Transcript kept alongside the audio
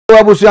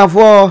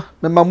Abusuafo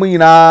me mamu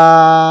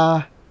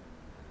nyina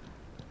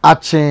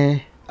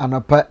ache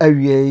anapa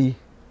awie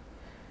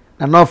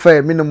na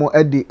Offei minimum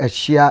edi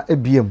ahia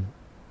ebiem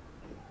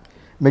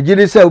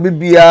megiri se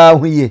obibia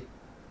huye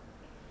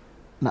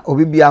na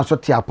obibia so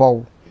te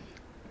apaw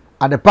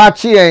adepa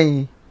che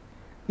yen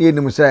ne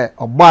enim se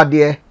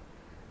ogbade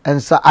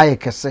ensa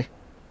ayekese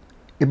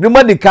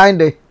ebinuma di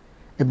kinde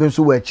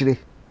ebenso wa akire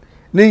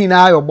ne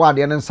nyina ayo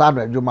ogbade ne nsa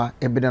do adwuma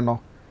ebine no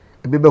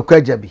ebibekwa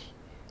ajabi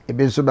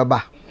ebenso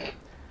beba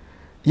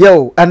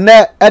yo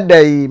ene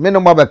edai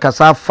minimum be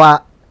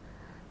kasafa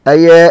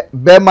eye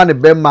bema ne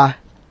bema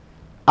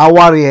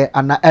aware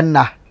ana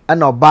enna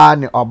oba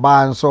ne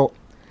oba nso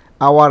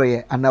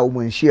aware ana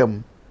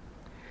umunhyiam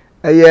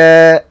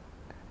eye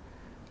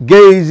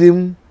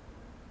gayism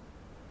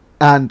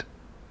and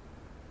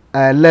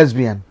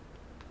lesbian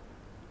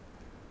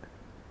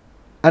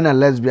ana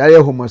lesbian eye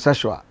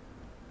homosexual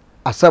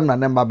asam na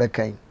number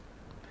bekan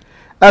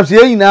afse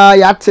yina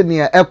yate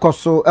ne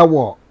ekoso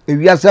ewo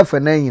ewiase fe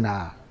na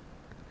yina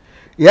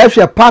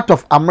yehwe part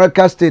of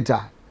America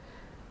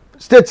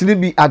state ni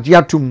bi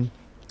agiatum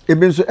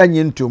ebe nso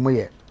enye ntom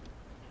ye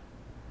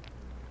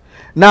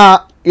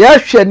na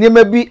yehwe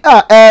niema bi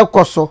a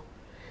ekoso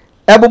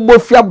ebobbo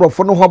fi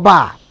abrofo no ho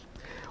ba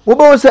wo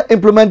be say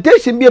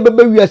implementation bi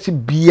ebebe wiase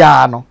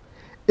bia no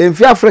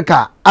enfi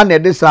Africa ana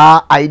de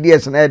sa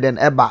ideas na eden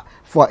eba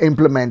for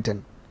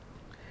implementing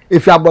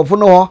if abrofo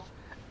no ho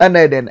ana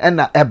eden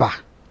na eba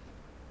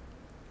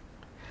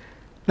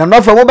na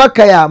no fa mo ba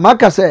kaya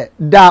maka say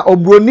da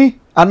obroni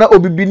ana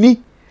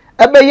obibini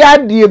ebe ya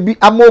de bi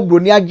ama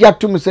obroni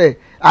agiatum say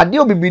ade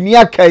obibini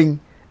akan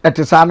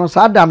etesa no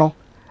sada no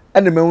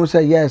ene mehu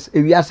say yes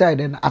ewiase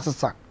eden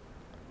asesa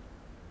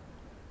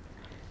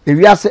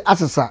ewiase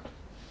asesa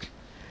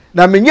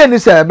na menye ni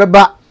say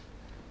beba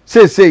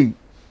say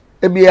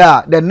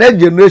ebia the next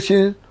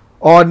generation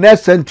or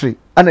next century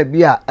ana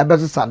bia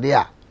ebesesa de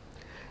a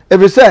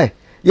ebi say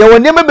ye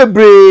woni me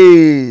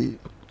bebre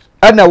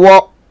ana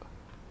wo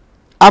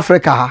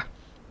Africa ha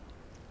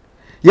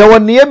ye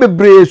woni ye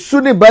bebre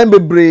suni ban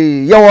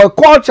bebre ye wo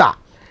culture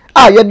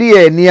ye de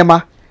ye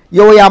niema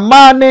ye wo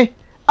yamane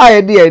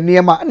ye de ye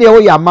niema na ye wo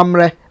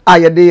yamamre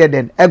ye de ye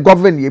den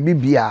govern ye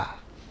bibia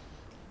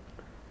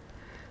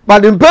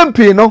but in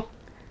pempi no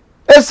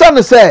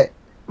esan say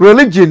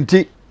religion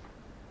ti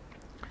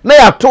na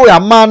ya to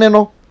yamane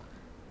no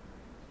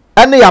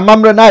ene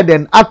yamamre na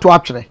den ato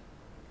atwere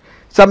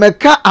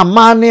sameka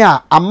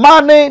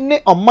amane ni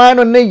oman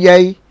no ne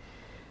ye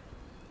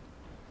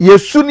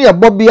yesu ne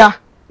ebobia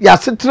ya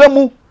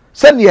setremu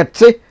se ne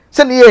yete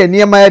se ne ye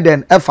niema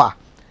eden efa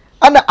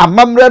ana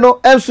amamre no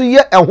enso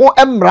ye eho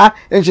emra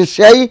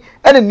enhyehyei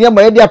ene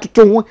niema ye de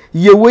atoto ho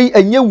ye wei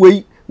enye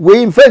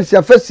wei mfansi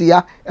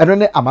afasia eno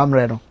ne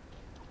amamre no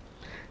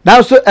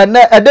now so ene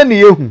ede ne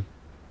yehu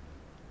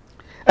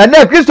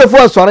ene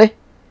Christopher sorry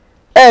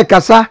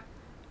kasa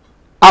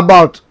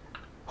about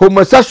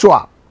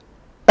homosexual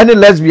ene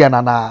lesbian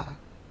ana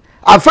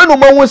afenu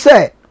mahu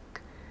se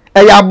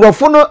eya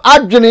abrofo no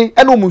adwene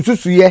ene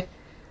omunsusuye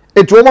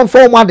etu o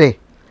monfo made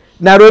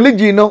na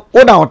religion no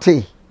wo na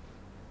ote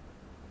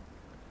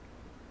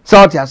so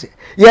ase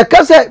ye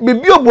kase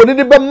bibi oboni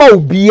ne be ma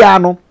obia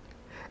no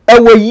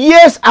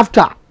years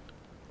after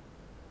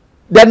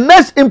the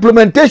next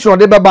implementation of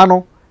the baba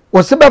no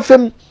wo se be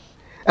fem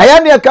aya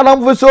ne kana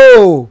mfo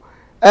so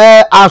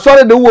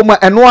asore de wo ma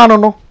eno ano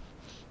no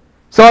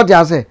so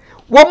ase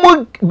wo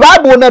mo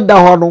bible na da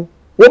ho no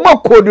wo ma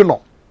code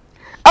no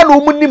ana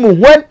wo nim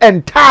when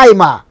and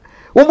time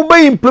wo mo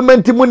be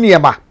implement mu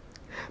niema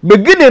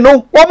beginning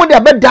no wo mo de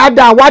be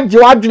dada waje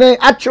wadwene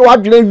ache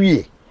wadwene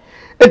wie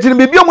etini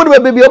bibi o mo de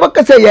bebi o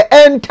baka say ye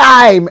end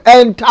time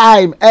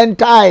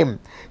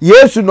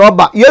yesu no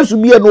oba yesu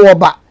bie no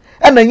oba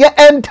ana ye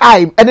end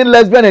time any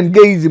lesbian and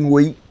gayism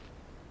we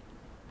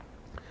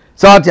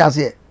so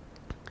ase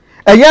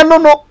eye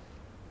no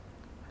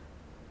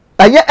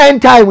eye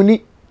end time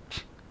ni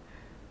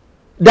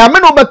da me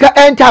no baka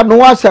end time no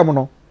asem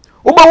no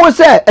wo ba wo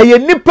say eye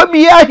nipa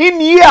bi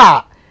ahini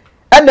a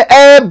ene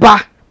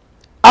eba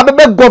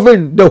abebe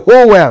govern the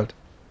whole world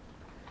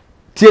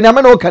tie na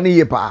me no kan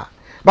ye pa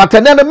but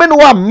ene me no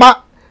wa ma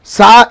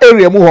sa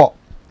area mu ho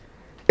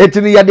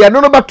etini yade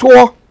no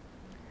beto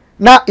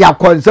na ya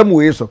konsam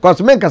we so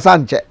cause me nkasa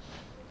nche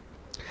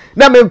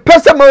na me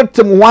pese mo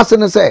tem ho ase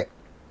ne say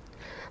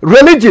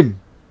religion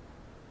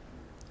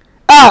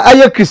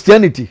aye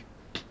Christianity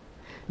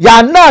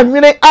ya na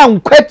anwene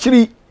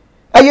ankwachiri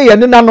aye ye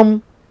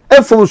nenanom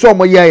efom so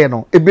mo ye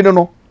no ebino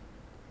no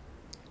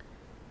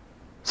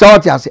so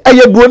what you say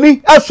aye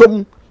broni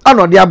asom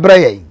ano de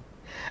abraye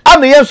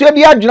ano ye so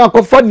de adwena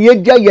kofa ne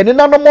agya ye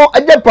nenanom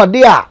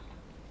agapade a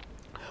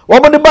wo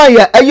mo de ba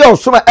ye aye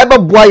osoma ebe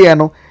boa ye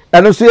no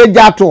eno so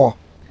agya ato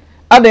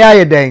ana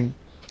aye den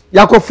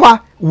yakofa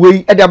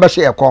wei e de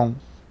abehye ye kon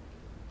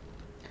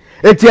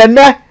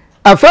etienne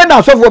afa na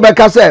asofo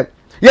beka say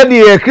ye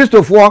de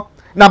Christopher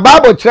na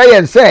bible kire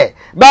yen say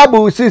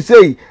bible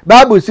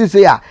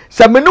sisi a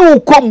samene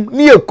ukom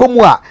ni ekom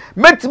a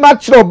metima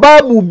kire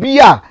bible bi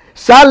a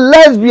sa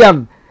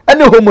lesbian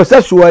ene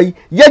homosexual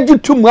ye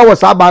tum wa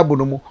sa Bible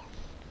no mu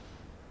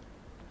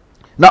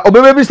na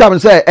obebe bi sam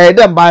say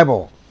dem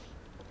Bible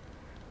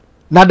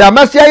na da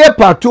masia ye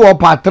part 2 or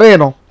part 3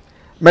 no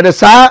me de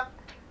sa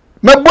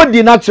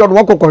mebodi na chiro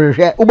no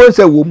kokohwehwe ubo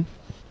say wom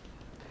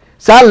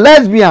sa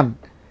lesbian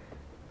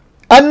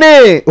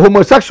ane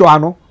homosexual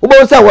no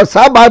ubo say wa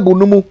sa Bible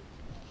no mu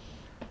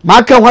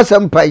ma ka ho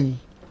sempai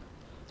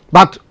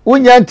but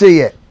unyante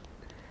ye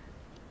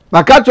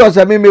maka cho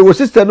say me wo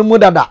sister no mu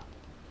dada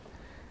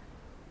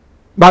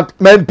but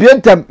men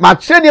pientem ma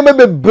chere ne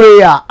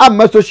bebre a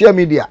am social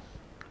media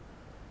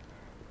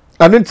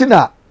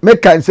anuntina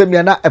make nsem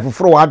ya na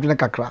efoforo wa adwene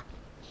kakra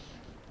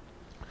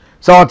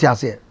so what you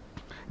say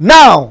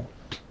now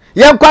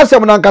yen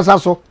kwasem na nkasa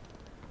so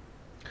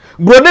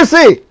broni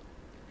say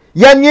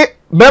yenye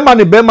bema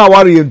ne bema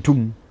ware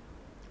yentum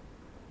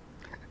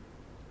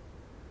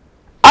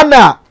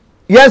ana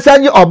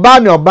yensanyi oba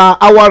ne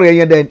oba aware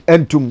yen den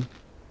entum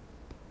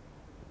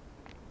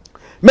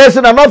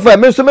mesi na no fa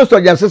me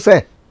so jase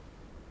say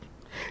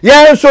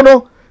yen so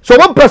no so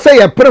one person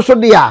ye preso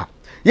dia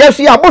yes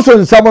ya boso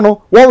nsam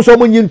no won so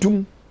mo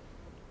nyintum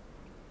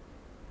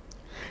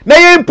na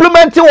ye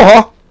implementing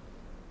ho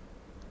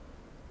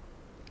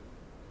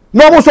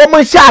no mo so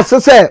mo sha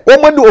se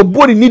o mo de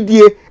obori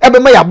nidie ebe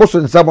ma ya boso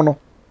nsam no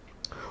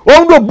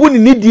o ndo obuni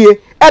nidie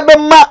ebe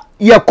ma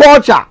ye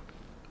culture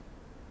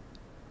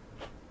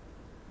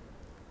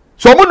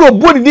so mo de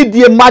obuni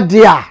nidie ma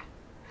dia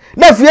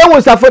na fie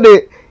won safo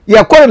de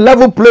ye call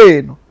level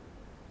play no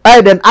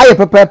ai den aye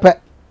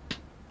pepepe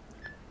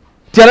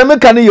tiare me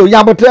kan yo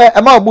yabotre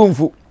e ma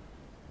obumfu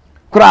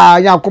kra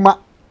yakoma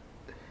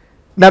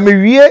na me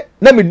wie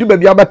na me du ba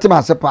bia betem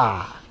ase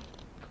pa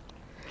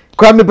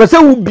kwa me pese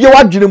wo bia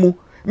wadwene mu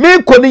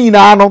me ko ni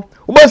nyina no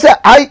wo be se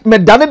ai me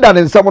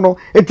dane nsam no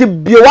eti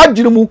bia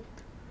wadwene mu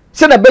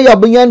se na be ya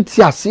obonya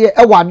nti ase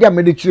e wade a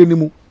me de kire ni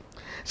mu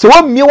se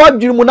wo mie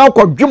wadwene mu na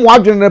ko dwem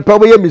wadwene ne pa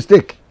wo ye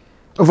mistake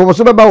ofo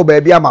so be ba wo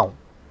ba bia ma wo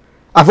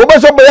afo be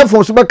so be ye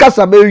fo so be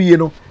kasa be wie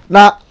no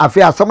na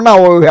afi asam na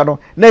wo hwe no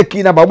na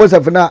ki na ba bo se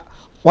fina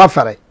wa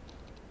fere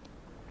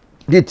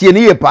de tie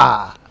ni ye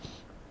pa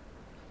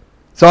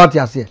so what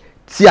you say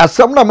ti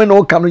asam na me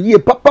no ka no ye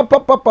pa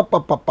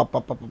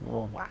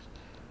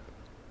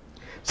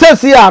se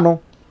si ano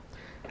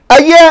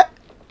aye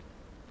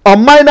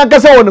on my na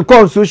kasa won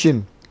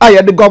constitution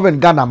aye the govern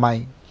Ghana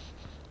mai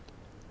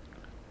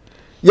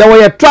ya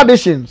wo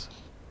traditions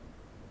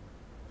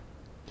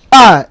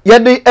ye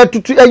de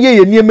etutu aye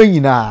ye niema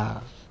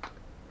nyina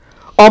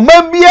on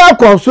man bia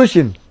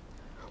constitution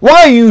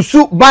why use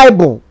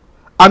Bible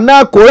and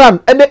now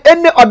Quran and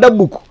any other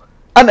book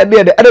and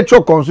the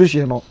editorial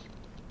constitution no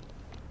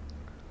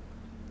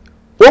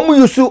omu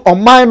yusu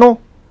on mine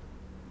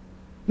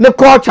no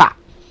culture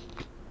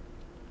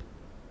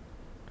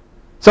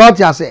so what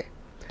you say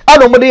I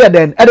don't know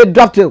then edit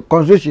draft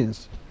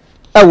constitutions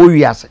I will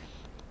you say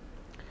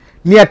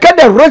near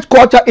the rich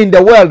culture in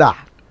the world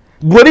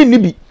body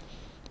nibi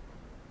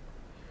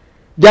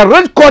the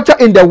rich culture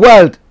in the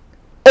world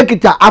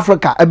ekita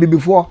Africa and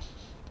before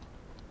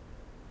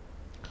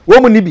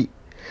womu nibi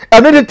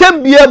and the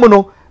time bia mu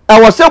no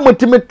I was say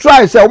mutimi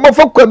try say wo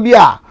fokwa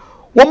bia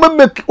wo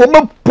make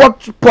wo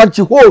punch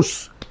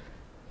holes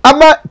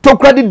ama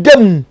tokradi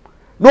dem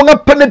no nga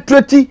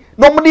penetrate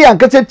no mo de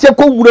yankase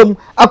cheko wuram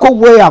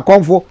akowwe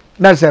akonfo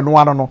na se no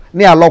ano no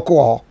ne aloko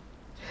ho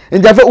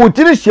njafe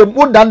utiri hiem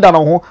wo danda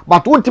no ho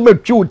but wontime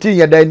twi uti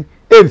yedan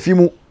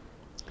emfimu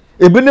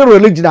ebi ne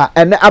religion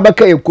ene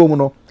abaka ekom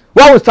no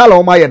wo style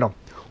o maye no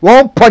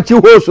wo punch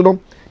holes no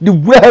di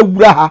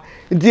wura ha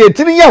ndi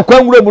etini ya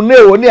kwan wuram no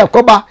e wo ne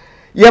yakoba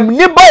yem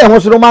ni ba ye ho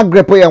so no ma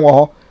grepo ye wo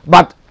ho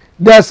but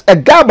there's a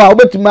gaba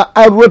obetima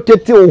a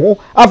rotate wo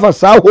afa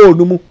sa ho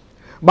no mu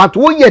but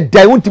wo ye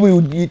dan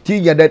wontimi ti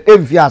ye dan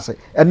enfiase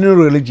ene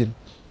religion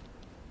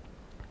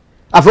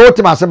afa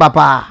wotima se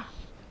papa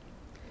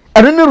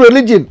ene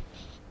religion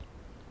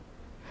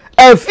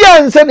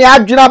enfianse ne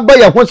adwena ba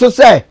ye ho so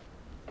se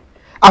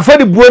afa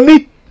di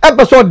buoni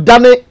epeso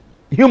dane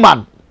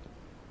human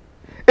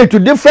into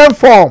different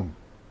form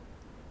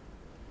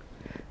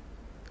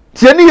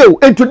tieni yo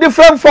into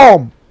different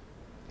form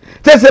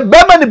tese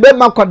bema ni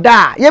bema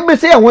koda ye be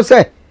say ye ho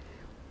say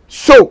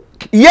so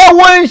ye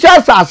won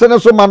sha sase ne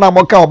so mana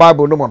mo ka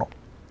Bible no mo no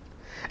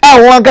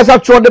e won kasa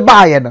tro de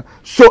ba ye no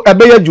so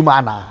ebe ye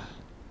djuma na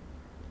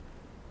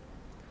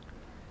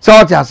so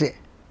what you say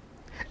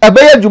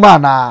ebe ye djuma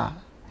na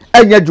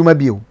enya djuma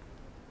bi o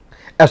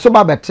e so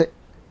ba bete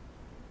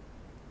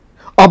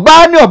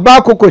oba ni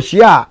oba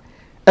kokohia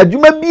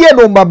adjuma bi e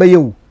no ba be ye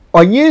o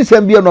onyin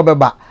nsem bi e no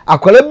beba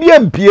akwala bi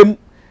ampiem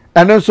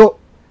ene so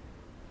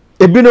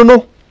ebino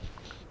no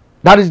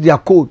that is their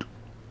code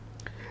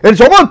and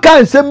so one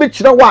can say me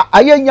chira wa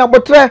ayenya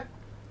botre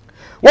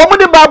wo mu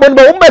de Bible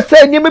no wo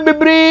mbese nyime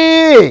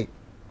bibiri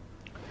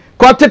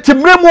ko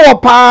tetemre mu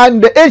opa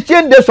in the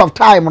ancient days of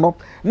time no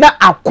na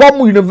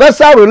akom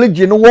universal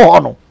religion wo ho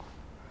no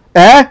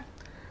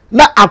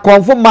na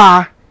akomfo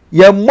ma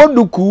ye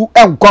moduku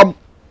enkom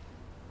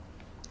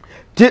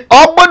ti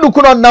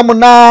oboduku no nam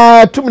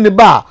na tumni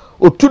ba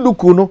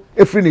otuduku no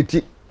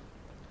efiniti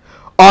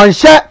on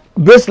share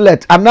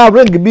bracelet and now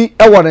ring bi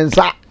e won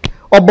nsa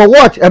obo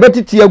watch e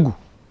betiti agu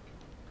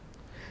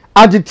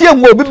agitiam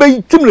mo bi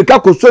be tumrika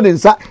koso ne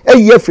nsa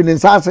eyi afi ne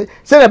nsa ase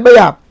se na be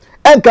ya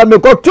enka me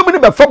ko tumi ne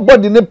be fa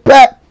body ne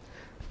pe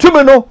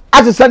tumi no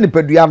asesa ne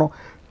padua no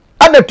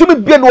ana tumi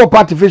bia no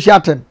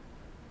artificial ten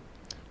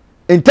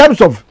in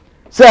terms of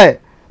say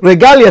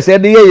regardless e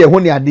de ye ho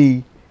ne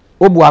ade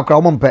obu akra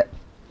o mpe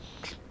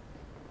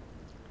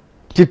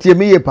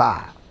titiemi ye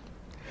pa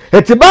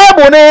eti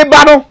bible ne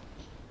ba no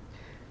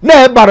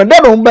na e ba no de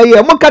no be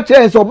ye mo ka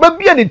kire so ba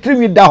bia ne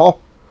triwi da ho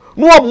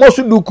no o mo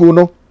so duku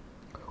no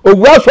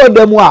owu aso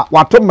dem a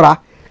watomra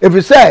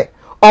efi say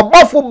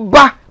obofo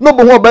ba no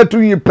bo ho ba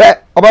triwi pe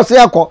obase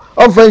yakọ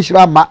ofa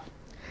nhira ma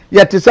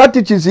yete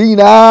statistics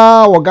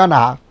yina wo Ghana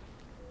ha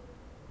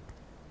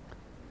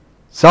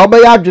sa oba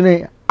ya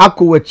adwene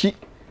akowachi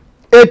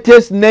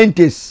 80s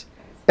 90s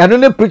eno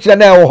ne preacher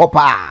na e wo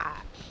pa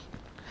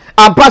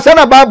ampasa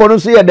na bible no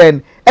so ye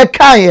den e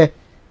kan ye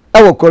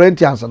e wo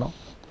Corinthians no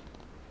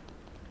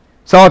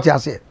sa what you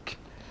say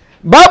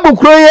bible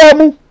kro ye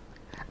mu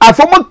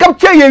afomo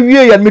capture ye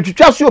wie ye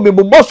metwitwa so me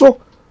boboso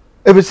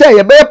e be say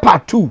ye be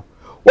part 2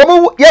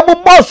 wo ye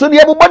boboso ne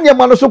ye bobanya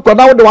ma no so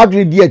kona wo de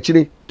wadwene di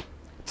akire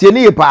tie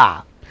ne ye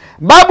pa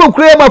bible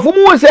kro ye ma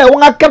fomo wo say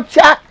won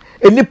capture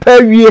enipa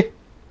wie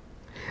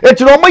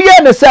etiro mo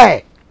ye ne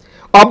say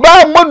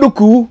oba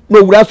moduku no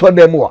wura so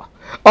dem wa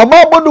oba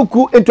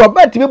moduku ento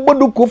obet bi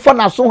moduku fa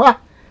na so ha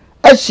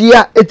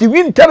ahia eti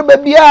winter ba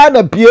bia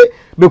na pie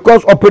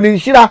because opening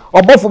shira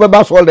obofo be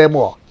ba so dem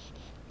wa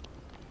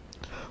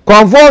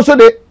konfo so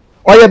de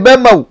oye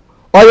bema wo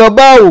oye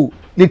ba wo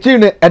ni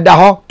tine eda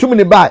ho tumi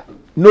ni ba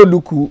no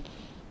duku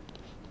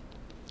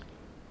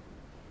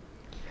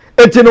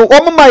eti no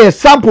omma ye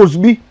samples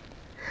bi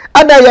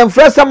ana ye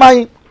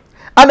mfresaman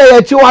ana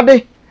ye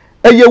chiwade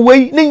eye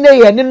wei ni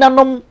ye ni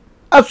nanom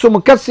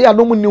asom kase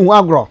adom ni hu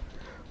agro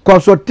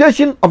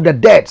consultation of the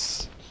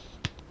deads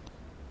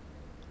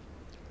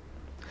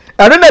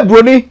ene na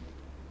broni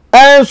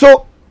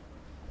enso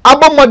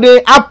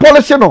abomode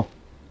apolish no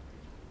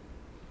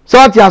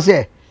so ti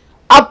ase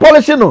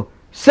apolish no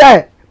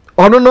say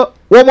ono no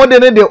wo mode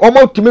ne de o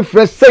mo timi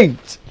fresh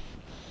saint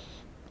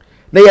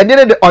na ye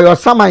de oyo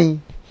saman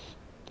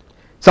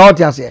so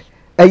ti ase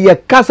eye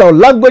kasa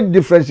language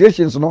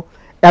differentiations no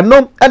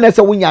eno ene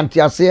se wunya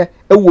nti ase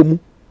ewo mu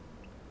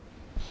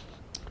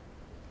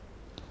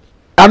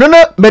ano na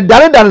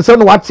medare so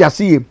no wate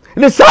ase ye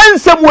ne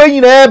sansem we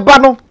nyina eba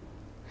no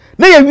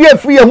na ye wie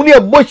afi ye hu ne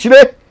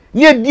bochire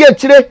ne edi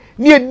akire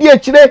ne edi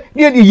akire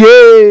ne edi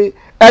ye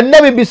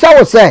enne bi bisa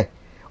wo se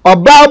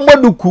oba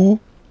moduku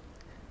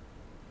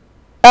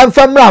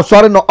enfamra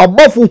asore no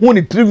obofu hu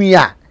ne triwi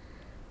a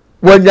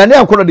wanyane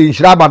akono de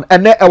nhira ba no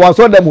enne e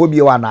waso dem ho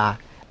bie wana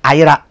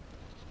ayira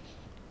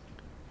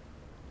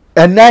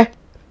enne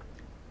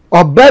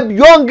oba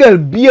younger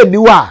bie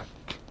niwa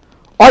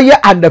oye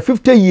under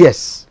 50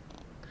 years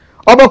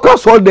oboko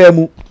so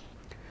dem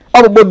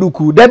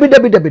oboduku debi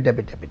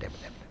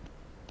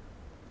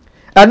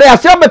and I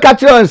say make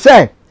catch and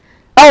say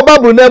e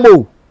Bible na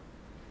mo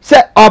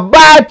say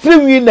oba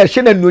triwi na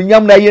hye na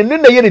nunyam na ye ne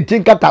ye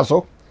tin kata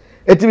so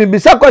etimi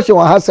bisa question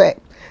wa ha say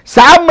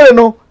saamre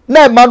no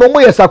na ma no mo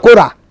ye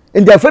sakora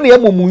ndia fe ne ye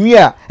momunwi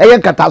a ye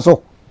kata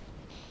so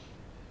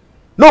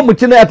no mu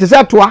kine ate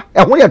say toa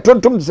e ho ye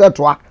tontom say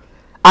toa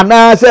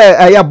ana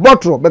say ye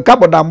bottle be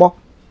kabodamo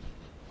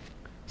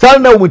say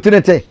na mu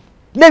kine te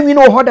na wi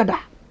no ho dada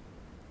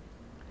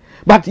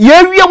but ye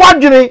wie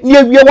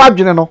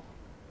wadwene no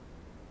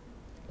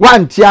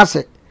wan ti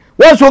ase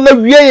won so na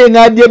wie ye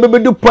na de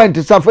bebedu point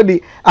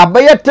safedi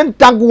abaye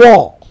tentag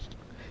war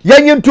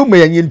yanyintum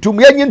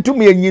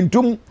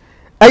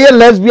aye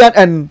lesbian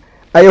and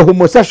aye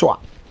homosexual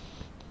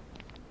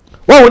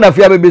wo na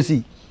fia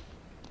bebesi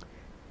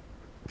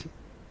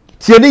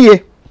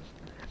tieniye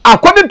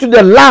according to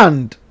the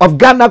land of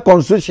Ghana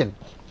constitution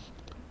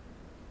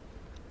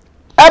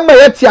ema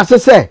ye ti ase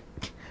se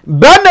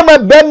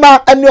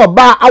bema ene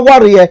oba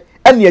aware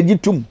ene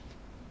agitum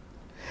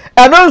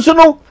eno nso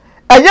no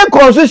eye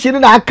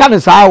constitution na aka ne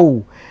saa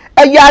o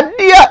eye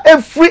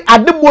efri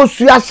ademo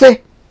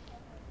suase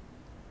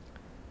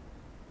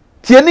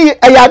tieni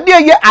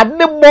eye ye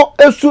ademo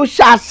esu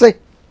hyase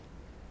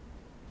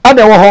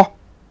ade wo ho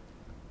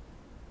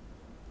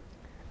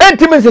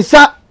entimi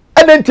sesa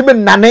ene entimi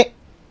nane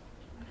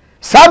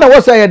saa na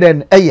wo say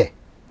den eye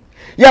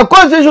ya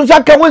constitution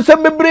saka won se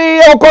mebre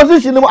ya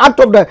constitution out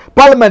of the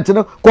parliament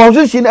no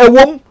constitution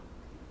ewom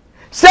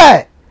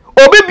say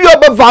obi bi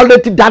oba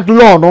violate that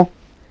law no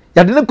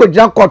ya de ko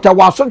jan court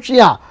wa so twe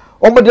a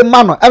omo de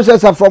man no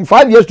MSS from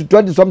 5 years to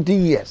 20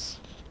 something years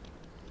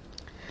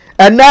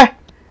and na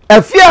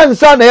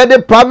afiansa na ya de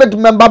private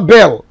member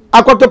bill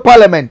akoto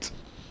parliament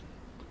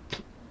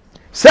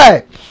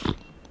say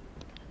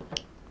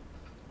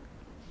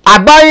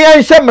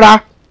abayan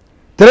shemra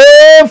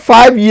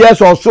 3-5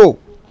 years or so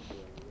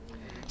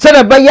say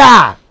na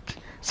baya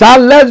sa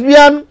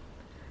lesbian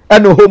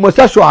and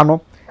homosexual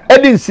no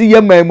e din si ye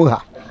mamu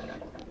ha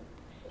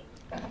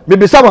me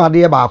be sama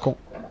de ba ko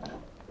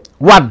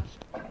one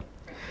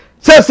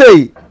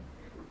say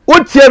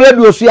wotie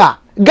radio so a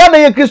Ghana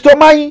ye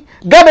Christomai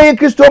Ghana ye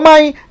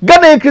Christomai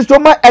Ghana ye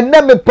Christomai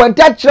enne me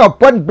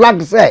point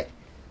blank say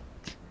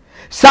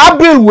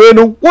Sabil we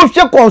no wo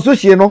hwe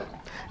constitution no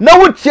na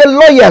wotie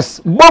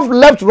lawyers both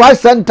left right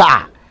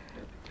center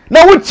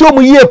na wotie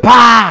omu ye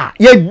pa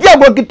ye dia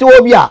bokiti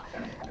obi a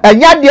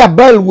enya dia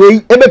bell we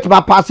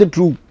ebetima pass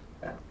through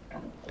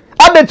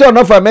adete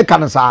no for me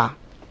kan sa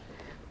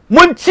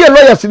muntie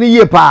lawyers ni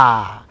ye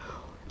pa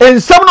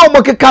ensam na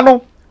omokeka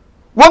no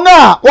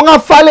wonga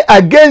file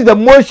against the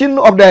motion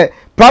of the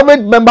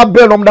private member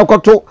bill on the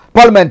koto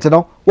parliament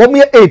no won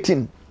me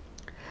 18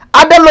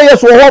 other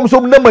lawyers were home so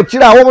na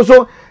machira home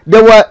so they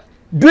were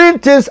doing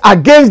things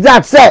against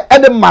that say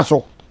and the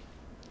muscle.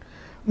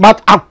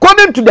 But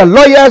according to the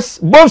lawyers,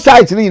 both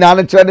sides in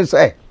an trying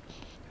say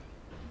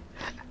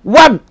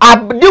one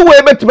the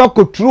way met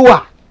true.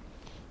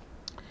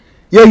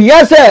 You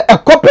hear say a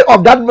copy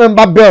of that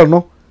member bill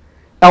no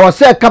I was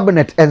say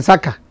cabinet and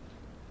saka.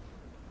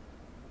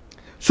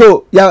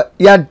 So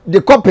yeah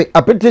the copy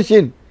a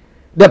petition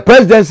the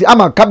presidency I'm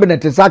a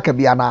cabinet and saka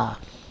biana.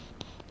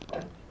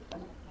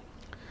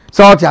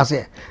 So what you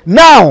say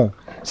now.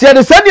 See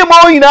the same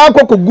mo ina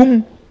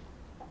akokogum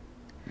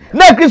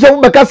na Christo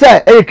mbeka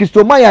say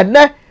Christomaya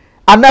ne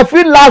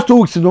anafi last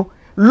 2 weeks no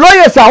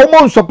lawyers a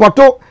wo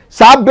supporto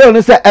sa bill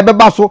ne say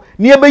ebeba so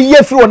ne ebe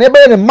ye free ne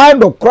ebe ne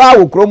mind of crowd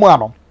wo kromu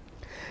ano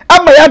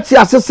ama ya ti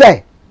ase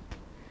say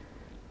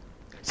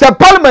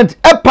parliament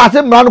e pass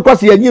mra no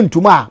kwase yanyi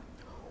ntuma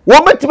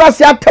wo metima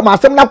se atem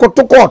asem na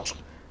koto court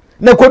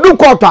na kodu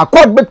court a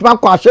court betima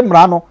kwa ahye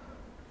mra no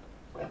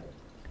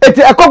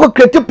eti ekoko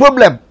create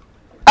problem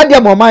ade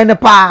mo mind ne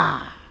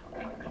pa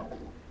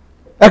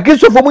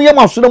Christo for mu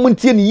yema so na mu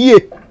ntie ne yie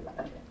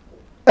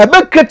e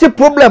be create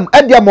problem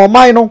ade mo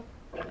mind no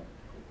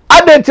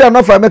ade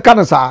no for me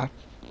kan sa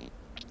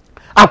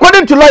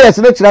according to lawyers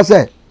ne kira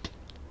say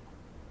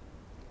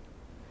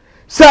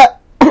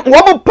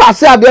wo mo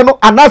pass ade no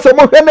anaso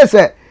mo hwe ne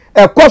say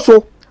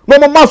ekoso no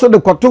mo maso the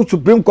court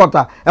supreme court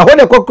e ho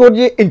ne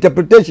kokodi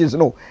interpretations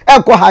no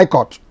e high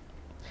court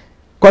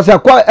cause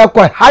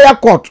e higher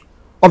court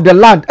of the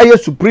land e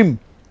supreme.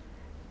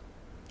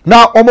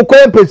 Now,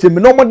 omokoye pese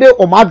mi no mo de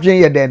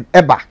omadwen ye den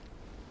eba.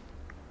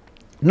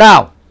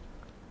 Now,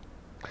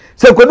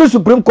 se kodu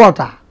Supreme Court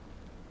a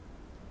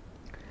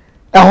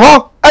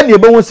eho ani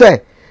ebe won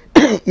se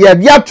ye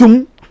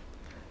biatum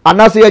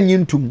anase ye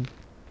nyintum.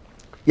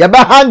 Ye ba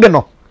hang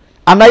no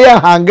anaye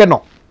hang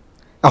no.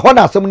 Eho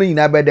na asem no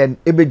nyina be den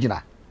ebe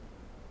gina.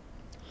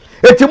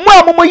 Eti mu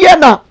amomo ye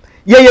na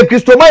ye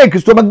Christomai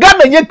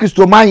Ghana ye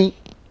Christomai.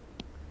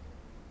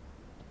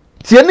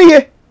 Tie ne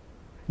ye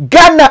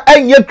Ghana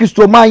enye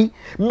Christomai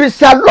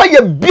bisa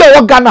lawyer bia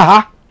wo Ghana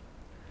ha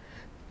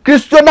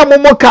Christo na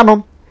momo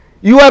kanom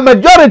you are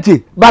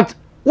majority but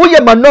we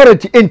are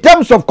minority in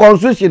terms of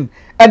constitution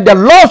and the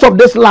laws of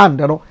this land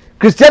you know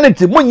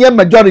Christianity munye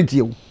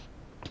majority and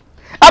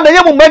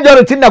the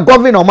majority na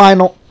govern o man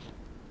no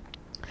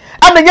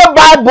and the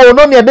Bible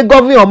no near the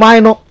govern o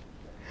man no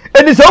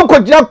and it's on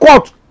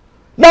court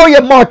now you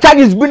more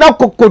charges be na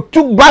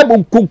kokotu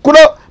Bible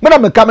kukuro me na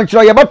me come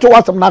chiro you beto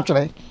wasam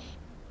naturally.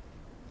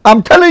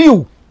 I'm telling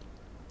you,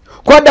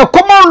 because the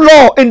common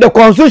law in the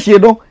constitution, you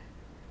know,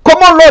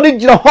 common law in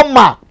the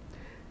home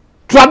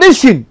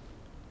tradition.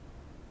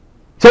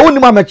 So when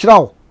you make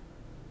sure,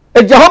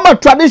 it's a home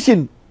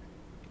tradition,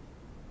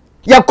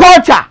 your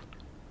culture,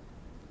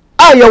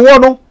 you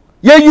want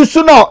you used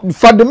to know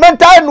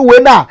fundamental way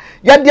now.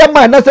 You dear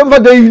man, that's for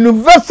the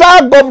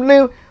universal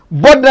governing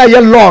body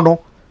your law,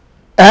 no,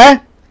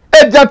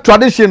 it's a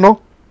tradition,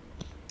 no,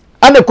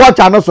 and the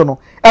culture, no, so no.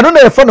 I don't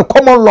know if the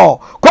common law,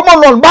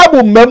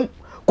 Bible mem,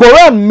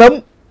 Quran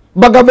mem,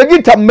 Bhagavad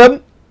Gita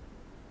mem.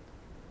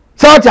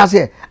 So what I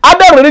say,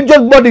 other religious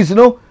bodies, you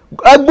know,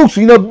 books,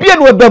 you know,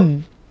 being with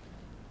them.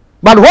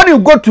 But when you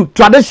go to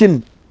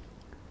tradition,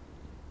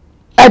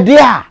 and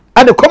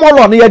the common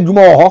law near you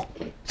more,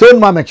 so in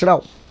my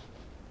material.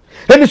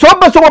 And it's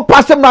almost someone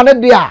passing on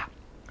it there.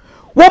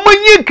 Woman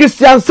ye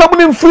Christian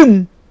summoning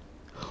free,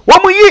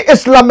 woman ye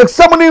Islamic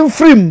summoning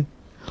free.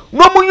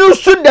 No more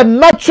use the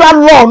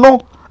natural law,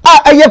 no.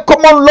 A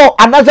common law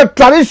and as a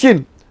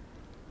tradition.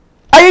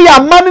 A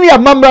man ya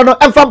member no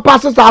and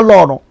passes our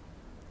law no.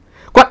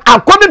 But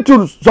according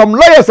to some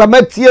lawyers I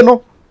met here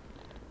no,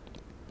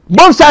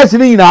 both sides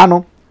in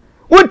no.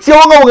 What you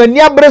want to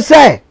near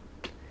say?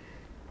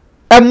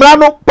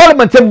 Emrano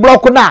parliament and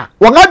block na.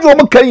 Wanga jo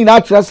mo kan ina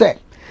kire say.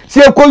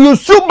 Say ko you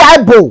su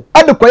Bible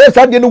and the choir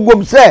say no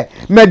go say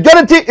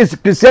majority is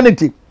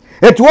Christianity.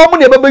 Et wo mo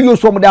ne be use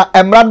from da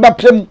emran ba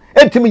pem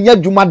entimi nya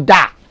dwuma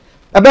da.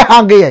 Ebe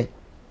hange ye.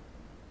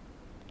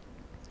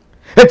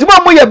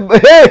 Etima mo ye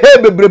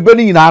bebrebe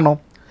ni nyina no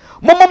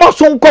mo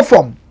so nko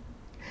fom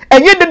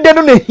enye dede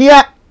no na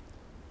hia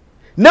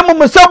na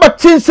mo se ba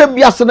tinsem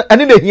biase no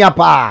ene na hia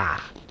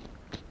pa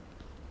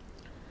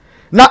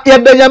na ye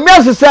da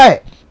nyame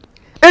say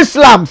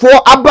Islam for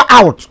aba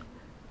out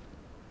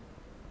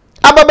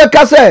aba be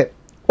ka say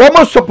o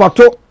mo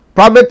supporto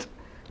private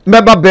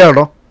member bill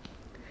no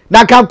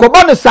na kan ko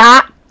ba ne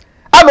saa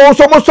ana wo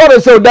so mo sore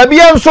say da bi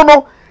enso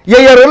no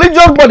ye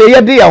religious body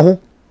ye de ye ho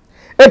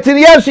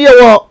etini ye so ye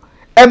wo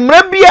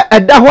emra bia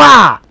eda ho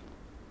a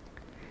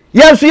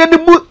ye so ye de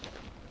bu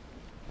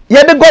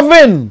ye de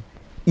govern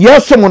ye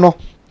som no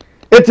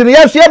etini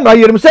ye so ye mra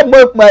yerim se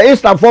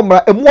Islam for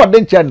mra emu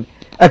ode chen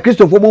a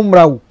Christopher mu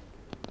mra wo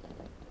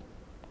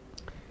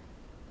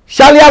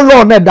Sharia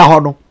law na da ho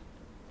no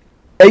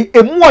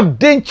emu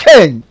ode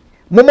chen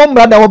mo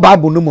mra da wo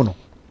Bible no mu no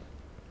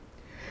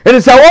it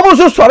is a woman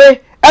so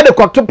sorry at the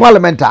court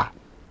parliament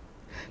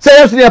say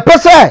yes ne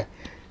pese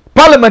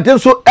parliament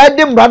so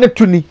ede mra ne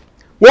tuni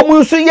wo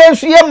mu so ye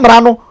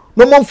mra no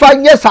mo fa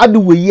nye sa de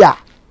weyi a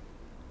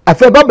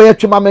afa baba ye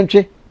twema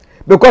mentwe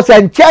because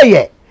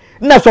enchaye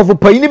na so for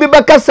payini bi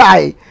beka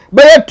sai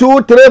be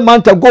 2-3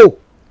 months ago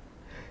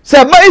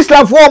say ma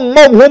Islam for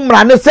mom ho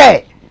mra ne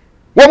say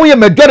wo mu ye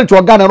majority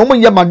organ no mo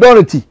ye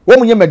majority wo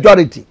mu ye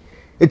majority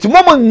eti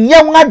mom nye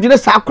won adwene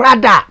sa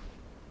krada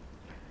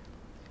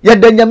ye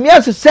da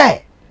nyamia se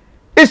say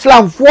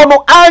Islam for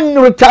no an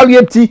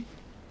retaliate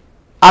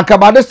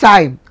akabade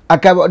sai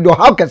akabado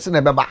how can se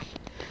ne beba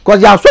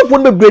because ya so for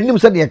no benim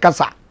se ne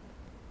kasa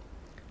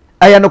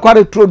aya no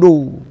kware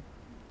trodo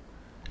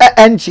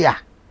enchia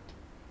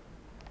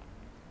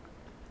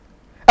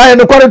aya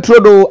no kware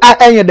trodo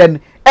enye den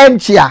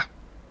enchia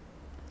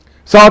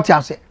so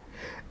tiase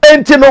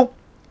enti no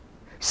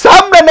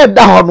sambe ne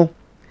da ho no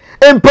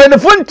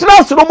empanefo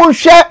ntrase no mo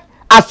hwe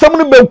asem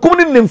no benkum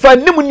ni nimfa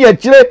nim ni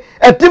akire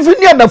atifi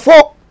ni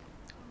anafo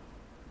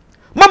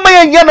mama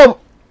ye no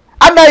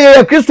ana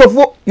ye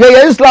Christopher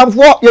ye Islam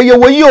fo ye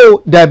woyi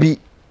o dabi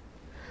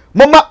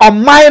mama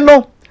oman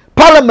no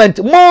parliament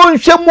mo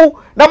nhwemu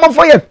na mo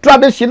fa ye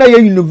traditional ye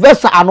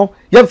universal ano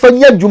ye fa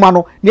nya djuma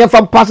no ne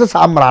fa pass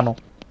sa amra no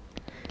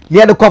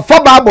ne de ko fa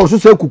Bible so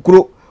se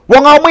kukuro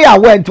won a mo ya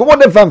we nti mo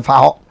de fa mfa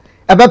ho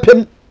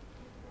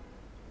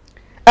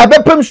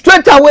ebepem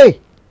straight away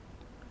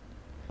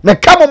me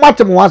kamo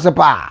matem wanse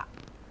pa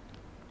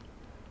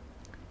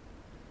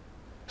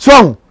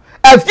so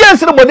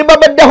afiance no boni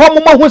baba de ho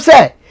mo ho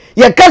se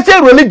ye kase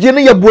religion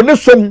ye boni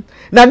som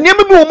na niam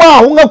bi wo ma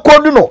ho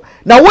ngakodu no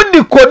na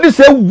woni kodi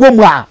se wom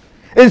a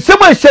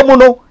ensem ahyem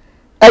no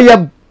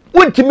eye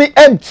wontimi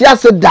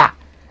entiase da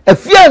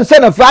afiance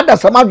na fa da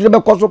samadwe be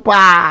koso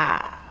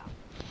pa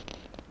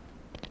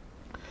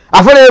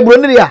afere ye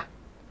broni dia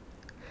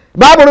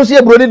Bible no se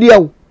ye broni dia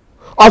wo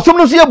osum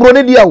no se ye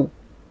broni dia wo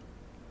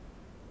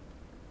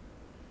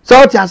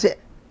so tiase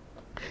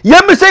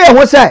yemi se ye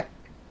ho se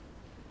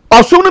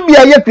osum no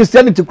bia ye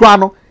Christianity kra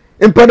no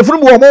empanifo no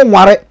wo mo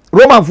nware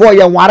Roman for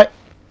ye nware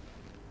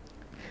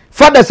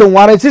fathers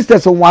nware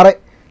sisters nware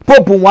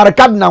pope nware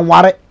cardinal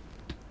nware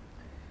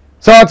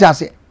so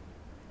tiase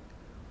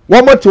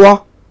wo mo to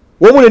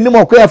wo mo nim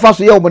okoya fa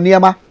so ye wo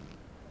niema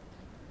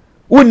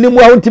wonnim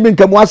wa wontimi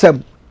nkamu asem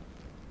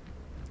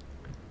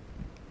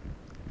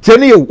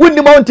teni ye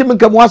wonnim wa wontimi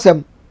nkamu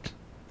asem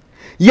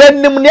ye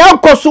nim ne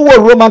akoso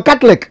wo Roman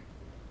Catholic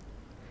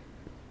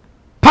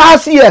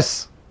past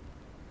years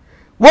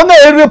wonga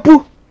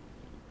erepu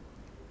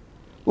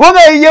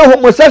wonga ye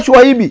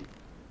homosexual ibi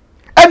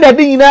and the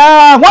thing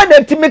na when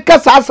the timika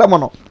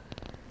sasamono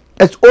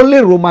it's only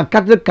Roman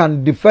Catholic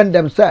can defend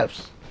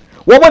themselves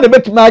woman the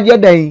bet maje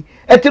den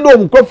eti no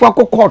mkrofo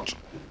akọ court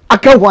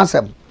aka ho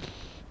asem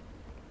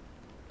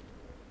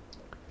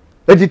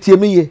eti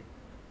tiemiye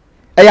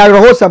eya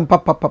roho sam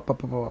papa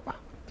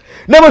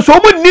na mo so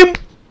mo nim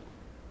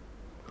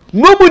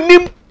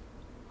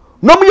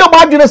no mo yo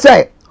badwene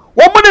say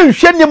wo mo ne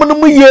hwe nim no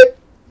mo ye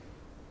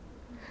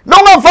no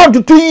wa fa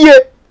tutu ye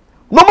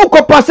no mo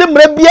ko passe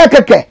mra bia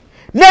keke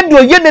na de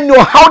oye ne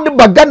o how de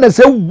bagana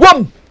se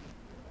wom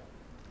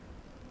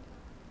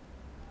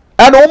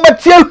ana o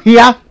matie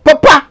hia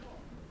papa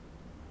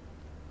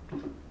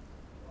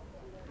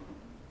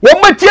wo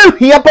matie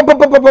hia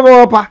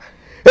papa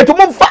eto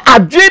mo fa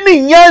adwe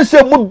ni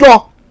nyanse mu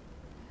do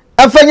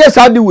afanye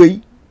saade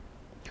wei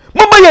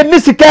mo ma ye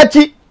ni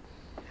sikachi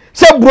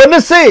se bro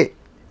ne se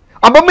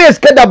abama ye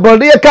skeda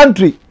brother ye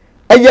country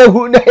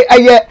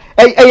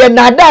eye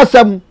nada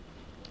asam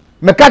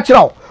me ka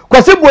kirawo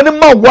kwase bro ne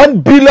ma $1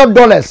 billion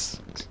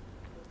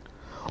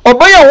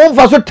obaya won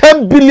fa so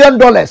 $10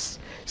 billion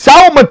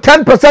sa o mo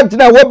 10%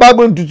 na wo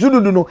Bible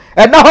ntutudu no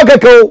e na ho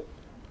keke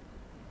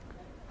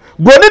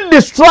bro ne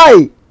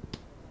destroy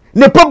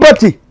ne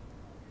property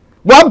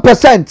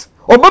 1%.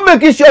 Oba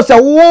make sure say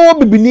wo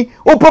bibini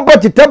o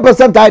property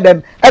 10%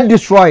 item and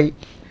destroy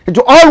it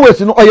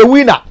always no oye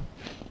winner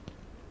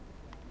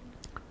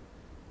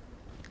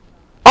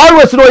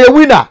always no oye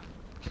winner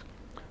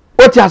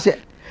o ti ase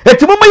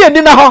eti mo ye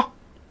ni na ho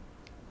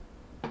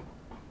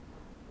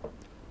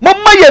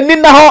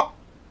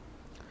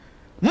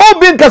mo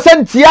bi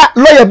nkasantia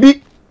lawyer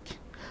bi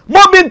mo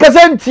bi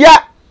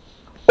nkasantia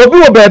obi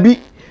wo baabi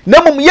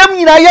na mo yam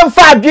nyina yam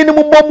fa adwene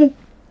mo momu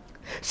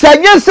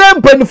sanye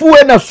sempanfu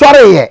we na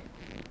sore ye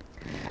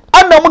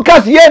ana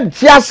mukas ye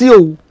ntiase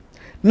o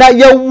na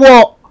ye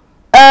wo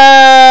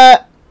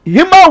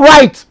human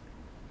right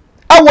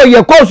awo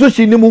ye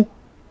constitution ni mu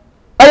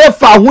aye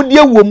fa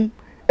hodie wom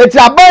eti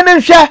aban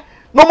ne hwe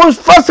no mo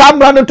fa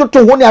samra ne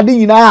toto ho ne ade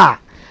nyina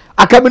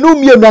akamenu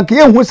mienu anka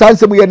ye hu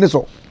sansem ye ne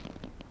so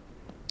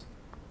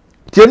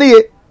tieni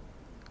ye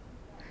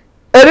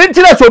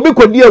erintire so obi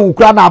kodi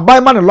awukura na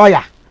aban ma ne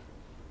lawyer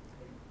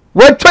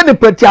we twa ni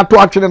pati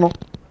ato atwene no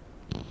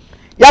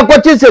ya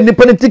kwachi se ni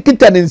pene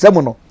tikita ne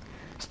nsem no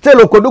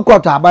still okodu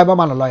court aban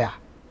ma ne lawyer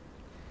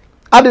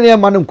ade ne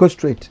ma no nko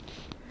straight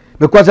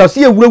because I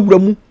see ewurawura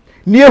mu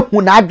ni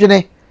ehu na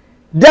adwene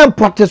dem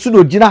protest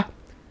do gina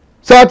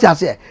so what you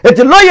say it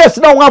lawyers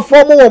na won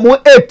form wo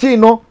 18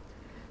 no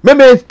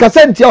me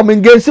kasenti o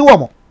mengensi wo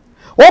mo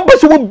won be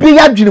so wo bi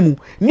adwene mu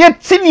ni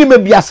tini me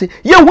biase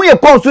ye hu ye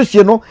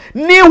constitution no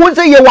ni hu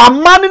se ye wa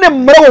man ne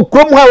mra wo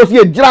krom ha wo se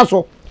ye gira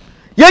so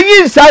ye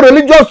yin sa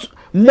religious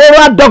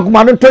moral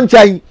dogma no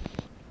tonchan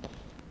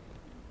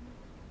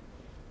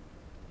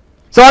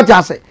so what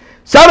you say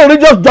sa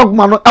religious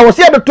dogma no I was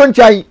here be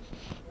tonchan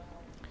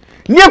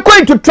ni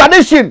according to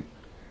tradition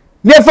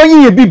ni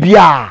fanyi ye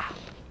bibia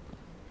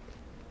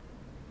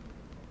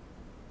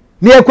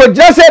ni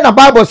ekwadra say na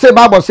Bible say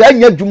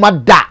anya dwuma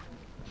da.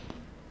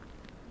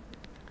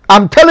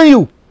 I'm telling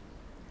you.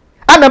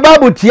 And the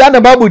Bible tia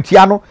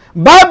no.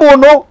 Bible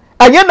no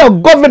anya na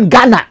govern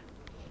Ghana.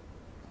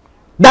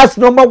 That's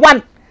number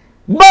 1.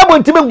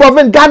 Bible to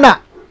govern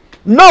Ghana.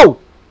 No.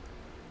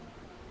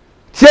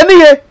 Tieni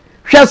ye,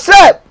 hwe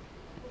say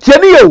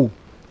tieni ye.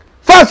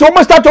 First we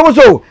must start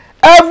also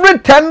every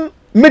 10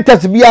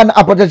 meters be an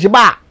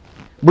apoteshiba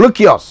blue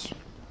kiosk.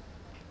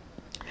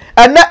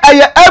 And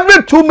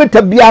every 2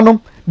 meter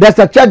bianum, there's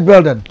a church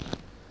building.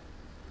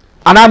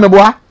 And I'm a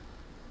boy.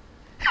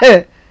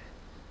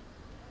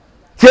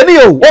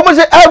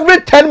 Almost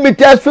every 10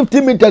 meters,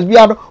 15 meters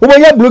bianum,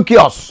 over blue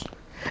kiosk.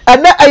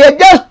 And then I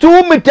just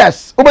 2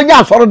 meters, over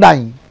here, sort of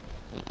dying.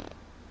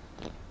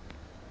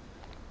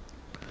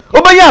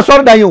 Over here, sort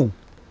of dying.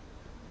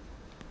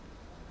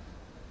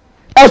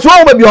 As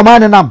well, baby, your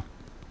man and I'm.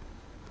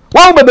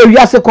 One baby,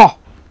 Yasiko.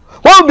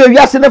 One baby,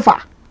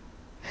 Yasinefa.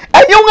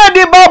 And you got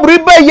the Bible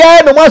be ya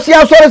no one see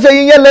how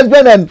say you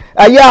lesbian and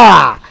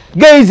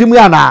gayism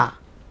yana.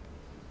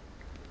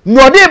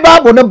 No the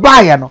Bible no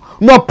buy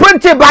no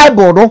printed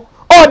Bible no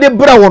or the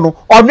brown no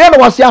or no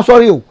one see how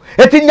sorry you.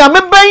 It in your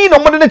member no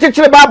more than the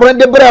church Bible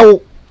and the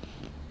brow.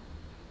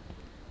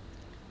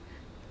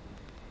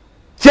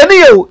 Tell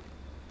you,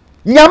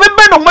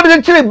 Yamembe no more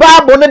than the church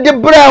Bible and the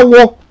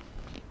brow.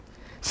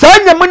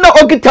 Say you no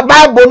okita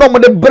Bible no more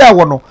the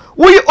brow no.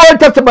 We Old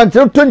Testament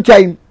no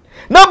tunchain.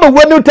 Number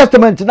 1 New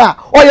Testament now.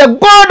 Or your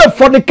God of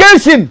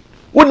fornication.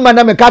 Wouldn't my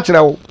name catch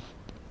now?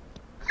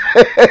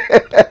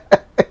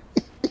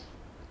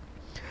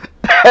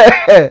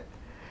 Hey,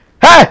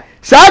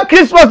 so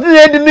Christmas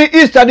in the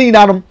Easter in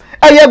Adam.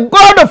 Are your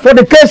God of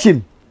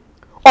fornication?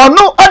 Or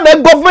no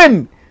other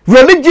government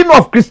religion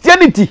of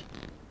Christianity?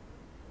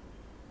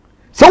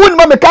 So wouldn't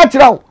my catch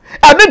now?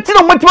 I don't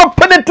know what you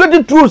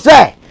penetrated through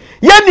say.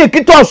 Yenny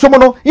kito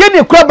somono,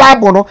 yenny crab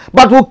Bible,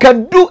 but who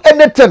can do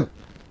anything.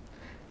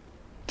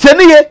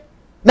 Teniye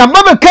na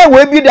mama kan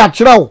we bi da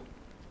kire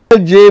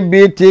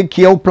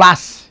LGBTQ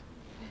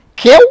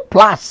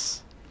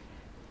plus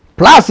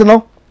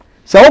no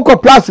se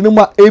woko plus no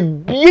ma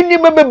ebi ni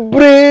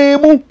mebebre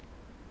mu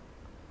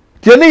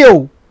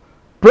teniye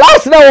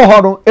plus na wo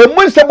ho no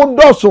emu nsem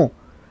doso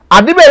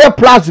ade be ye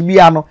plus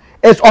bia no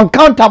is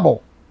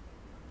uncountable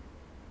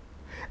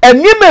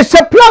eni me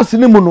se plus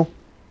ni mu no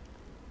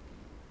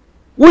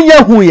wuye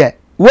huye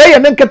we ye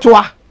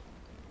nenketwa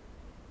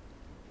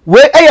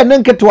we eye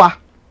nenketwa.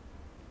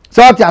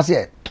 So what you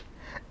say?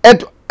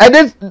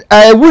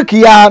 Week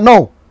yeah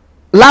no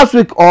last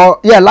week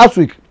or yeah last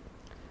week.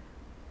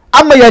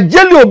 Ama ya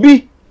jelly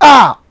obi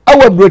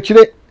awa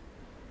brochire.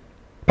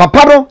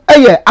 Papa no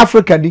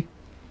Africa di.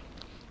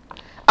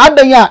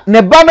 Adanya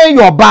ne bana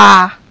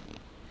yoba.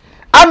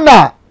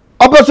 Ana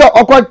oboso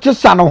okwa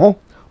chisa no ho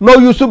no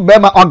use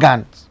bema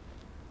organs.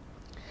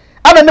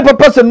 Ana ne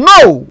papa say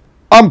no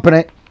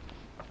ompre.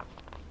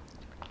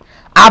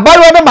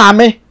 Abaro no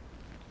mame.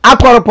 I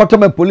report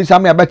my police.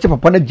 I'm about to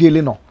papa na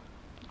jail no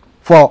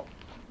for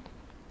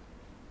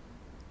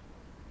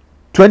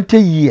 20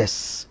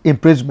 years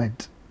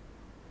imprisonment.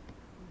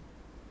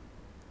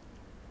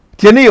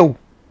 Tienio,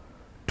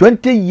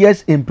 20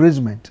 years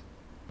imprisonment.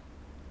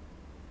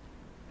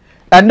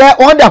 And then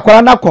on the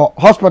Kwaranako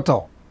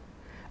hospital,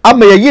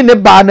 I'm a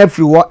yin ban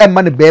everywhere and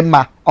money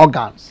bema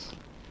organs.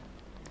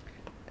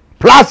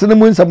 Plus in the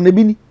moon some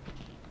nebini.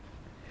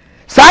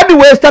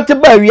 Sideways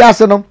started by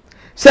Riasanum.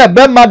 Say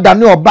bema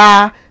dani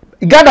oba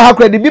Ghana ha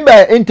credit be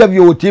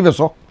interview with TV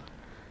so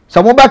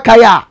some ba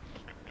kaya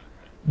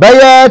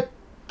by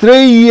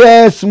 3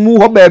 years mu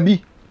ho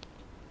baby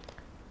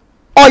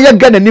oh ye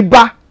Ghana ni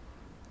ba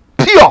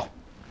pure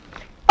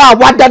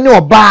wada ni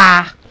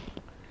oba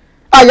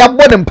ya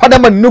bode mpada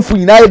man nufu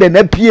nyina ye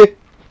na pie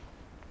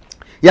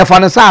ya fa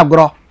ne sa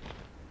agro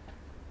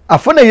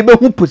afona ye be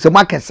hu puse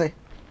makese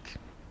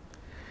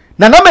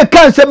na me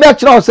kan se me a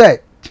kire o say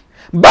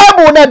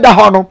Bible na da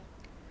ho no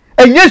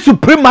enye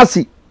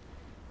supremacy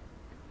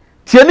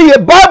tieni ye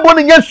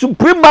Bible enye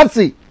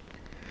supremacy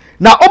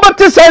na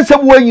obete sense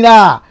wo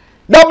nyina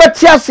na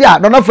obete ase a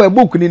no na fa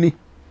book ni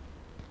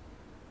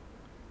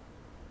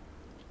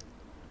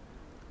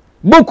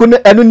book no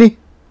enu ni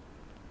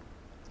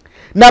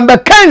na be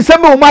kan se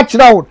me wo ma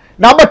kira wo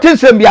na ba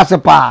tinsem bi ase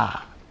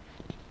pa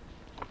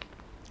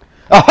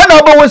aha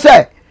na ba wo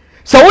se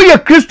wo ye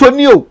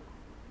kristoni o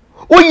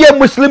wo ye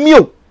muslimi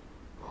o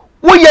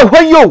wo ye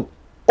hwan o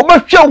wo ba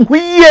hwe ho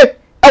yie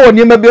e wo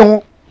niam bi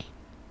ho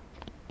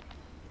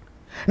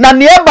na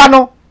ne ba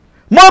no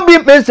mo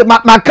bi pense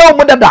maka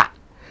mo dada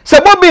se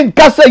mo bi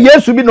nka se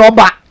Yesu bi na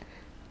oba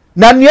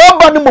na ne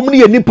oba no mom ne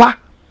ye nipa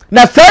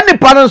na sa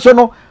nipa no so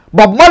no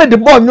Bob Marley the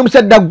boy nyum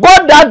said the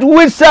God that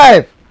we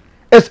serve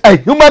is a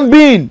human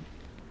being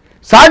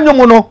sa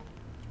nyum no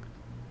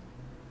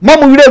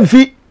mo wire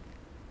mfi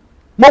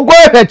mo go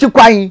he chi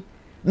kwan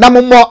na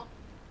mo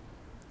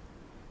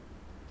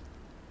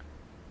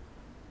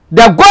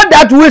the God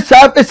that we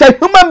serve is a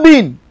human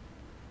being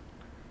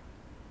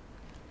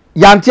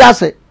yanti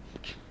ase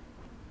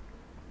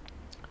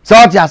so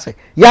ti ase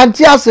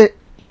yanti ase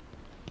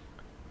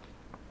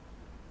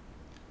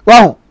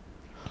wow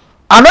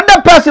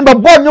another person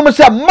but born you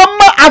say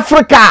mama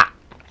Africa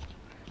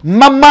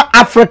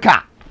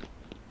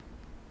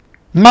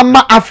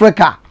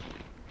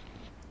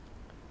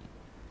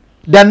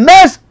the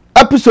next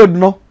episode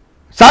no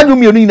sa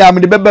nyum yenu nyina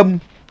me de bebam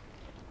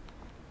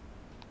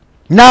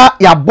na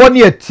ya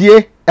boni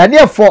etie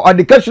ene for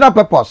educational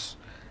purpose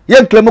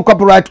yen claim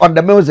copyright on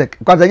the music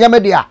because enya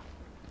media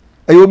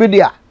ayo bi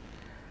dia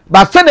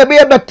but say na be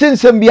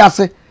betinsem bi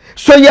ase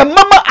so ye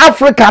mama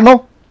Africa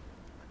no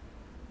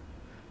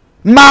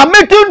ma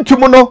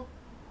metuntum no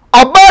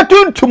aba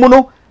tuntum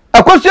no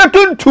akosia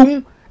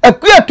tuntum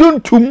akua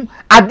tuntum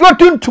adwo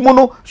tuntum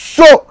no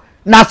so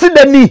na se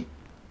dani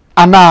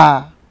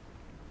ana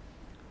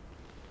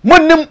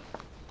monim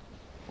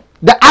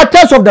the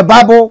authors of the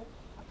Bible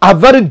are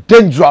very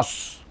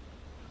dangerous.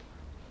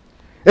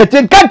 It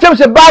in can't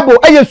say Bible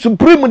ay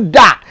supreme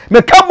da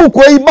me ka book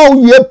yi ma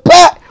wo ye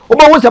pe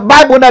oba wo say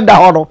Bible na da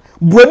ho no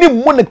broni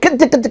mu ne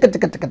kete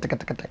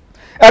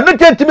enu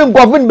tentimi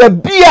govern ba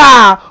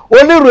bia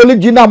only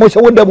religion na mo se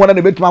wo da mo na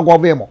betima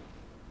govern mo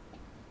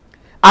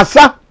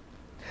asa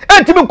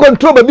entimi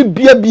control ba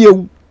bia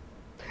wu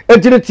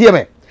entini tie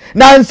me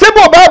na nsem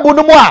o Bible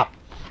no mo a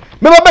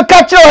me ba be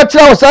ka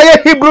kire wo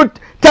say Hebrew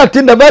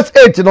 13 verse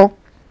 8 no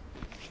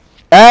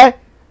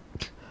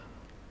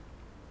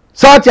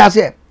so ti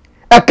ase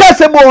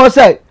akase mo ho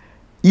say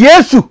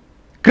Yesu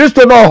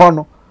Kristo no ho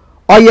no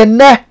oye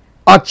ne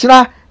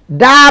ochira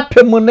da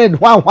pemu ne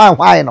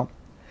hwan no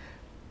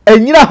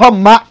enyira ho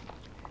ma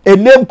a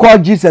name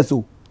called Jesus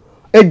o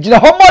ejira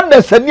ho mo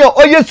na sani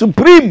o ye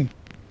supreme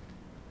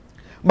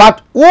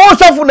but who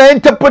suffer na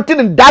interpreting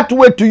in that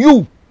way to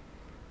you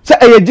say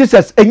eye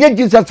Jesus enye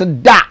Jesus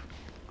da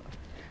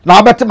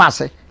na obetima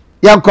se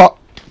yanko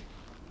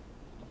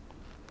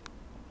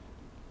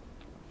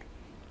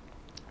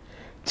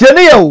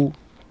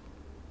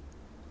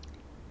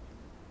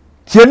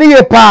tieni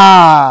ye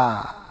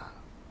pa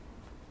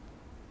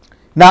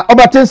na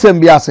obatensem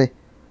biase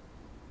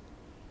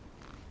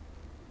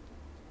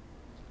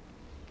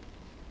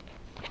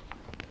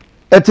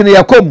etini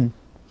yakom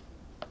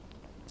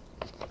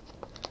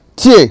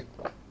tie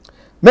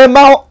me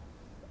ma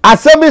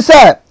asemi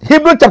say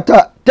Hebrew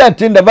chapter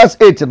 13 the verse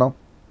 8 no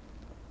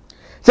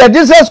say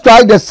Jesus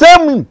Christ the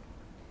same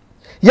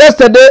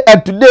yesterday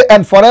and today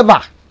and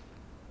forever.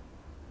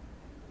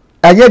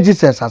 Aye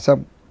Jesus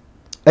asem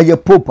aye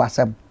pope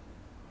asem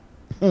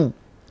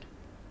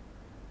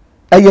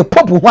aye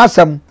pope ho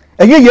asem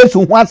aye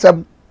Yesu ho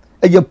asem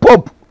aye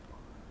pope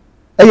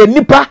aye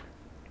nipa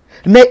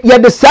ne ye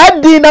de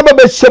sadi na ba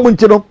hyem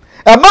ntino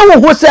e ma wo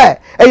ho se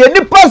aye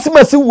nipa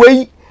semasi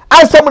wei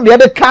asem ne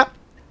de ka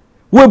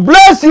we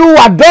bless you,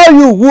 adore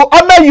you, we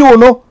honor you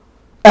no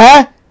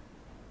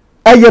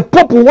aye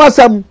pope ho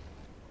asem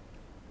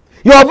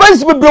your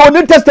verse be on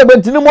New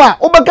Testament ni mo a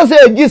wo be ka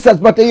say Jesus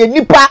but aye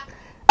nipa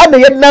and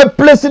yet now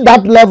placing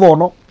that level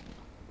no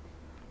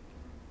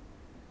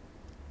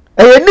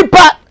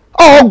nipa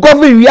oh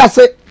govern we ase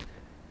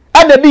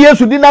and the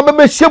Yesu di na be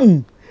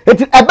hyem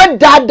it ebe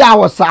dada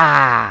wo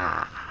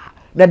saa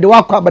na de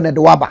wakwa ba na de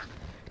waba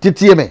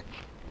titie me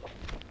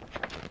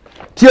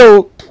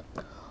tio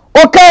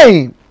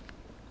okay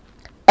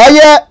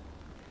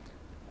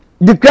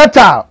the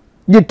creator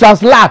the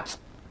translate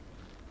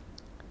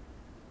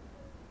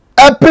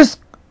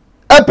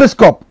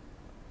episcop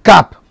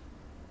cap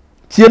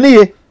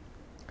tieniye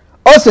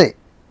say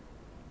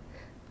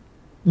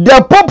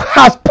the Pope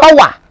has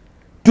power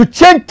to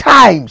change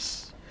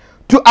times,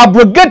 to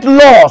abrogate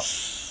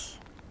laws,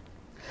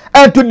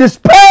 and to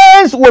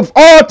dispense with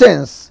all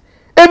things,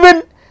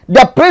 even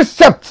the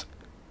precept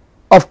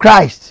of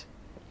Christ.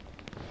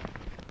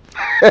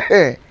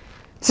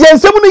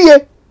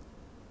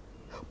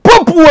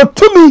 Pope will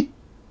to me.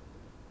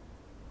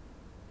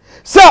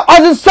 So,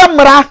 on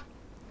Samra,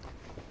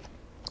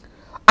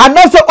 and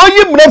also,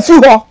 you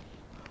mrefu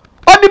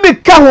oni bi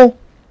ka ho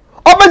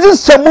obezi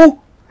semu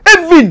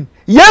even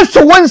yes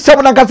won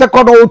sem na kasa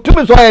kodo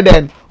otumi so ye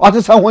den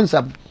otesa won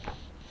sem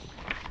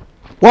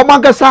wo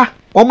magasa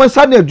wo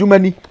mansa na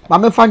adwumani ma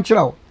me fa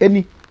nkira wo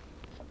eni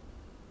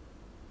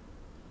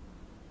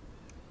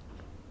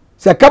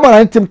se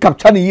camera ntim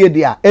capture ne ye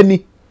dia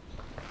any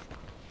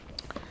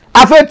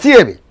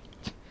afetie bi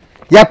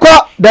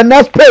yakọ the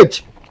next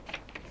page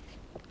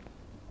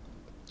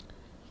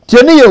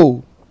tieni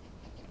yo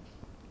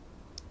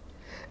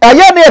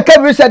aye ne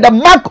can say the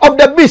mark of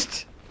the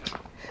beast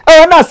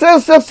na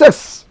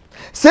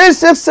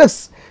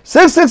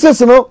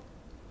 666 no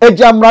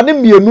ejamrane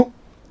mienu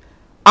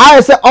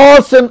I say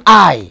all sin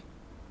I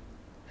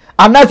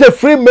and that's a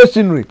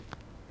Freemasonry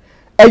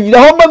and the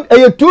home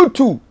a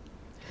tutu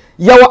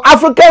your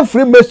African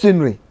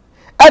Freemasonry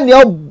and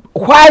your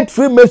white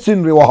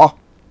Freemasonry wo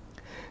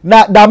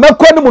na da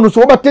mekọ mu no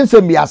so obaten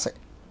se miase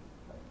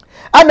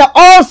and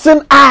all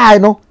sin I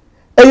no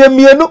e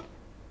mienu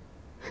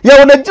you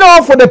want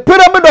to for the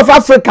pyramid of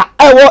Africa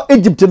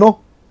Egypt no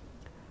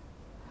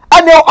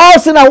and you all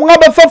sin I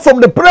want to from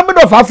the pyramid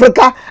of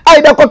Africa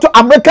I dey go to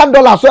American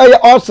dollar so you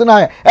all sin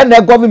I and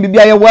the government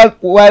be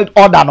world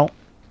order no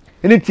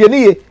ni tie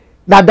ni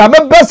na da me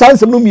best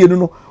ansem no mienu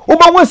no wo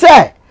ba wo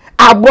say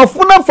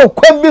abrofo na for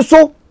kwan bi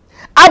so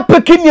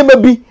apeki niema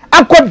bi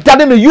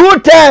akodade no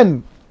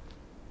U10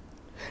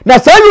 na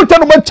say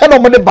U10 mo che no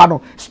mo de ba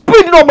no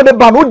speed no mo de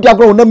ba no dia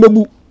gro na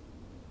mebu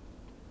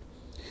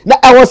na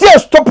I was say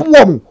stop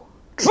warm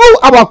through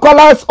our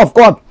colors of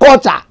God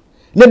culture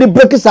na the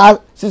break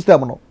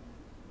system no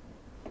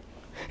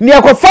ni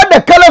akofa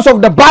the colors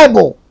of the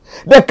Bible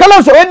the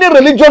colors of any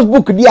religious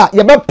book dia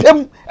ye be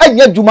pem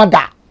anya djuma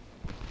da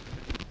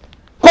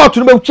court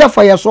no be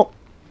chefa ye so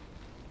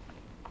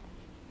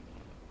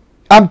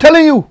I'm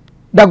telling you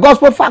the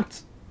gospel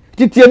facts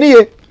titieni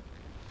ye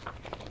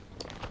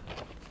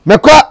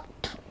mekwa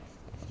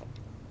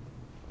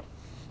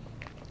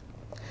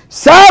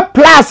sa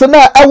plus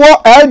na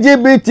ewo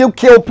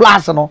LGBTQ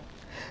plus no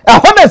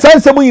ehon na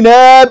sanse mu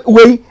nyina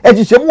wei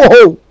ejihyem wo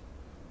ho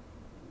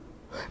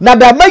na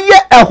da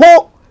maye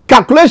eho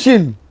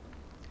calculation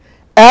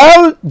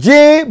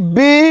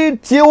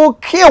LGBTQ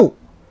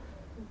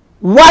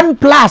 1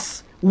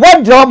 plus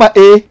 1 drama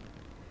A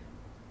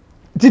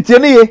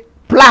titieni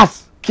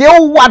plus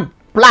Q1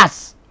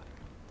 plus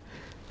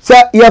so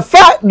you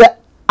find the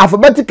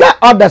alphabetical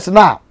orders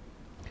now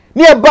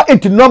nearby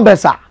into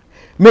numbers are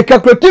make a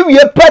creative ye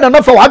pen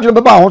enough for what you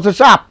about so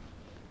sharp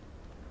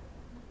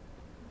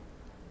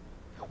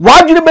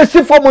what you be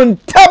see from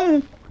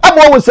tem I'm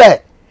always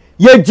say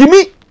ye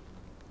Jimmy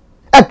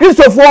a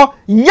Christopher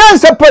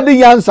yansa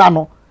padi yansa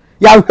no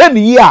ya hwe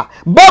ni ya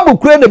Bible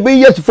kure na be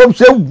yes from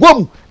say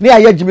wom na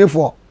ya Jimmy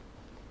for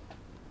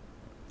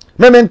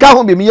me nka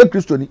ho be me ye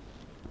Christo ni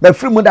me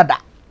free mu dada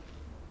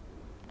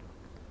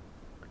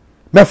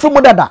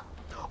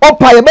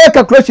opa ye be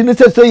calculation ni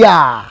say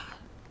ya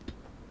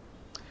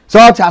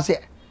so cha say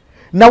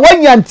na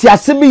wanya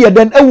ntiase bi ye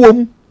den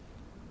ewom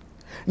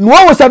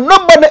no wo say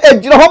number na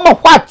ejire ho ma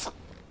what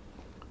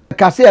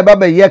ka say e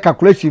baba ye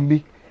calculation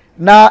bi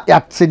na ya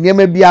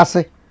teniema bi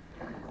ase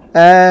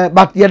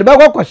but ye de be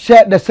go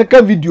share the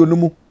second video no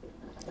mu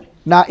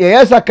na ye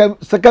yes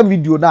second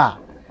video na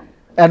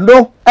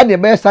eno e de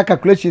be sa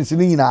calculations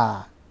ni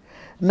nyina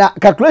na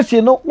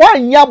calculation no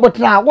wanya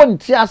botra won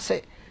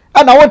tiase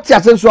ana wo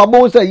tiase so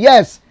abo say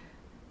yes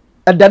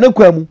edane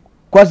kwamu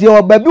cause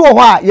ye ba bi wo ho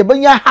a ye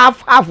benya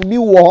half bi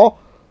wo ho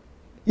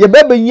ye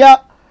benya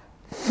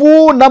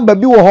full number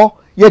bi wo ho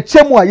ye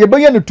chemu a ye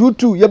benya ne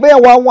 22 ye benya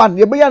 11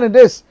 ye benya ne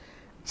this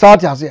so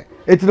tiase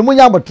etini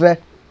munya botre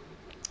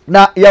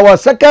na ye wa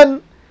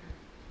second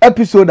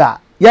episode a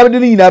ye be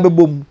ni nyina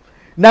bebom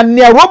na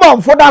ne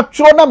Roman for that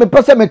tro na me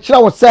pese me kira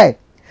wo say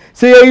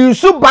ye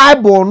use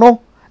Bible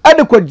no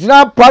ade ko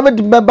gina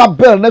private member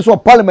bill na so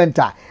parliament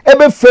a e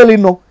be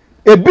failing no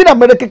e bi na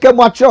me keke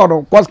mu a kira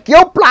no cause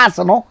kill plus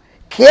no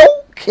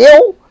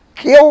kill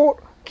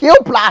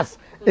plus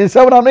in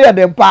seven no ya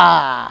dem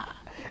pa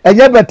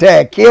enye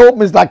bete kill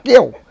Mr.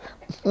 Kill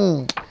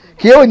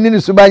kill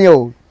ni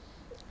subanyo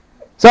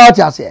so what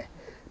you say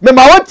me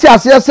ma what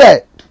you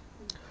say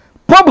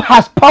Pope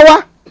has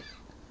power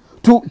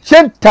to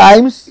change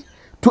times,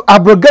 to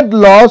abrogate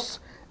laws,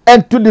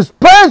 and to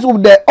dispense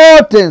with the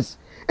all things,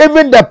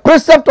 even the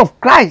precept of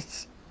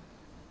Christ.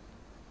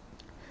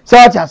 So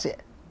what I say,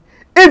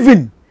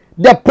 even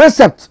the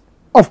precept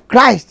of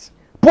Christ,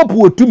 Pope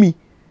will to me.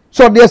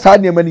 So there's how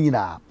many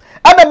now.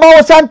 And the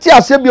Mao Santi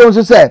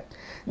also said,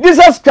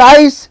 Jesus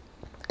Christ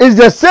is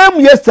the same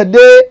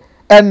yesterday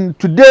and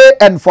today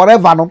and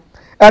forever. No,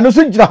 and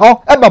also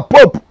ever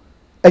Pope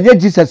and yet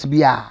Jesus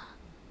be.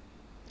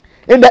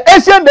 In the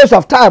ancient days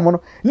of time,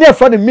 near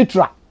from the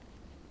Mitra,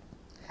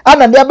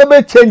 and the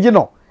baby changing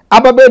no,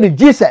 ababe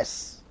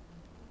Jesus.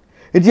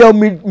 It you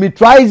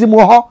mitraism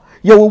ho,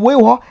 you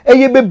will ho, and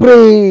you be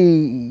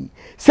brave.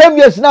 7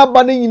 years now,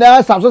 banning in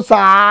us,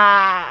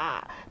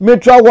 sa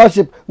Mitra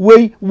worship,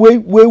 way,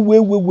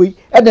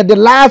 and at the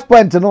last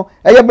point, and you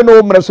have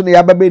no mercy,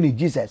 ababe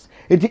Jesus.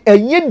 It a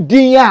yin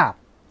dia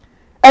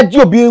at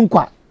your being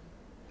quite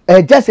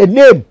just a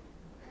name.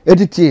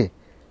 It is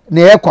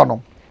near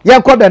econom. You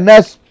call the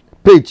next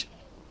page.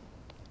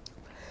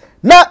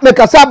 Now make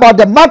us about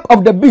the mark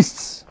of the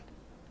beast.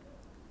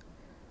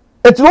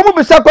 It will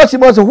be question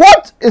was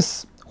what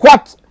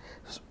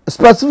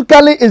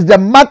specifically is the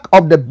mark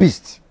of the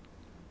beast.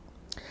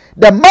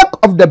 The mark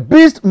of the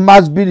beast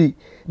must be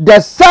the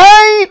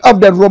sign of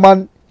the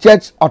Roman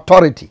Church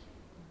authority.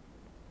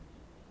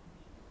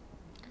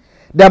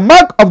 The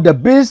mark of the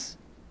beast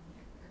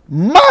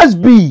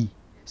must be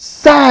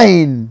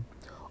sign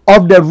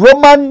of the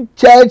Roman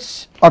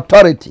Church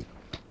authority.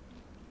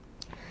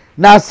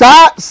 Now,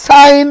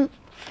 sign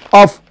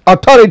of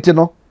authority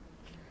no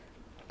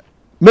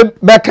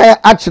meka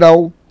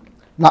actually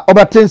na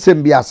obatense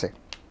biase.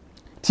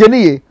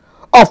 Tieniye,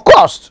 of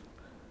course,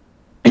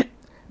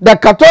 the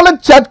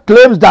Catholic Church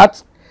claims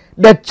that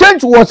the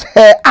change was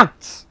her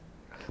act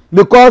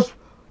because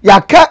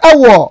yaka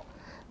ewo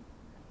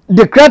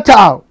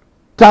decretal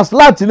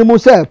translate ni mu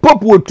say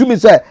pope wo tumi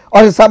say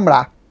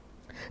osesamra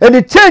and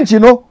the change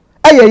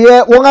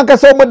ayeye won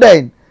akasa mo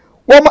den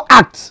won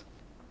act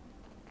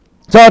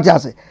so what you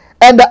say,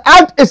 and the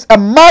act is a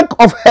mark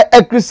of her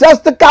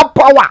ecclesiastical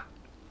power.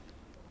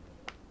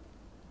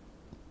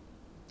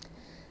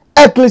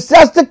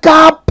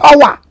 Ecclesiastical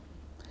power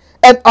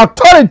and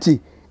authority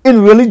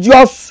in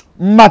religious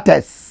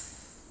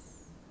matters.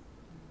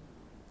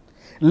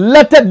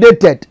 Letter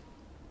dated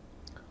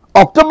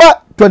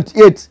October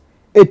 28,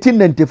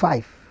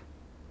 1895.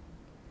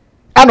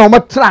 And on my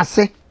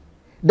trace,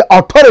 the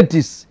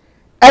authorities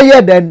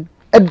higher than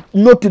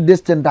note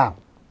this thing down.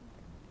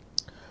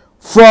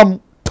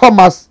 From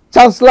Thomas,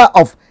 Chancellor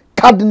of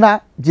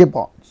Cardinal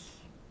Gibbons.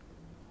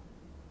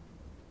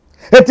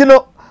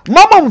 Etino,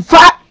 Mama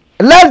fa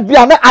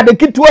lesbian na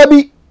adekitwa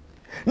bi.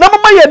 Na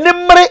mama ye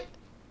nimre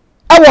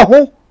awo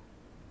ho.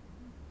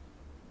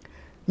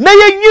 Na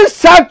ye nyi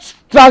such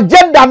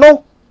transgender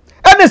no.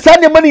 Ene sa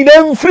ne mani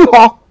na mfiri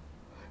ho.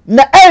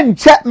 Na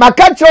enche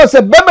maka kiro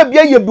se bema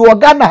bia ye bi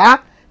Ghana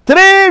ha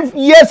 3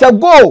 years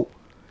ago.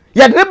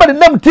 Ya everybody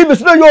nam TV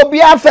so yo bi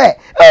afa.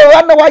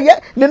 Ana wa ye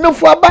ne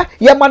nufu aba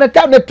ya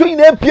maneta na twin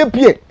na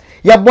piepie.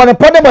 Ya bone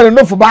pode ma ne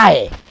nufu ba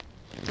e.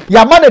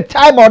 Ya man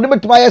time or ne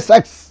betuma ye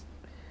sex.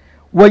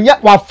 When ya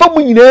wa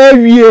famu nyina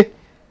wie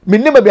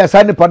menim bia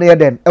sa ne pode ye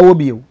den e wo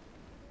bio.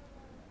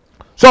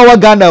 So wa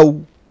Ghana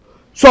o.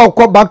 So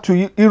come back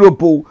to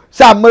Europe o.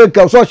 Sa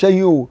America so hye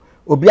yi o.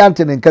 Obi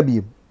ante ne nka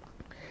biem.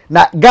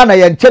 Na Ghana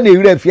ye nche na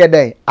ewura fie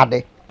den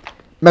ade.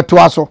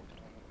 Metoa so.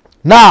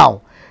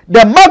 Now,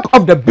 the mark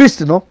of the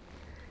beast no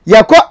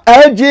yako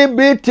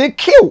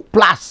LGBTQ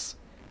plus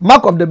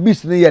mark of the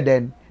beast no ye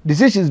den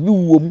decisions bi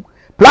wom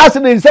plus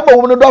ne nsema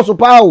wom no do so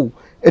pa o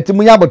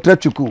etimunya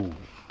botrachuku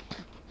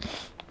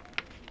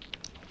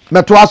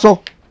metoa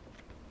so.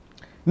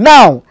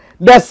 Now,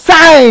 the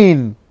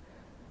sign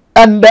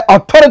and the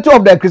authority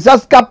of the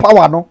ecclesiastical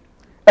power no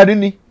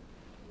any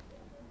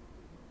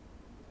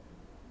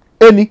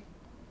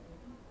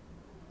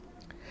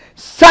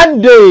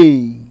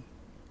Sunday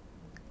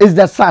is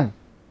the sun.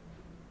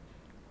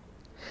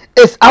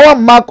 It's our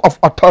mark of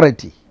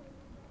authority.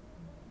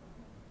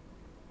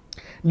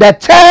 The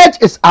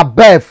church is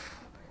above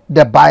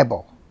the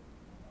Bible.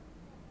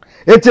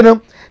 It's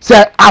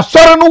say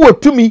asoro no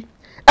wotumi e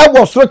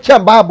wo so che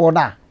Bible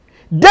na.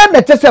 Then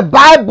the church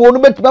Bible no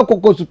betuma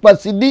kokko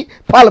supersede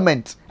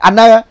parliament and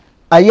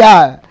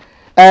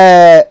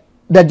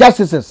the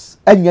justices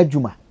anya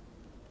juma.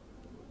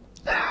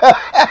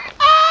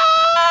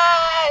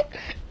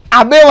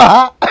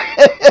 Abewa.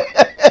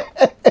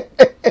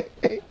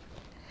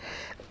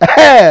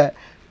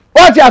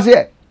 What you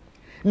say?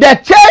 The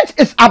church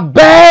is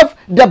above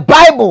the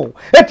Bible.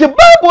 It's the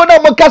Bible na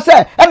mo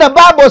kase and the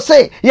Bible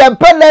say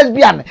yempe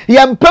lesbian,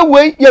 yempe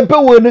we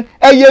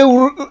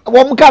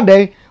wo mo ka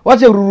den. What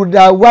say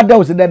ruruda wada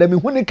o se da me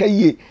huni ka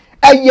ye.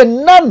 Eye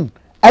none,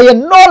 eye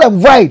null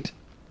and void.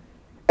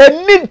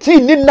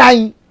 Anything ni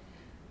nine.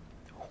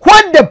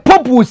 What the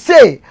Pope will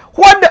say,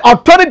 what the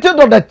authorities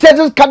of the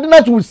churches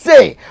cardinals will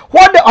say,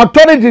 what the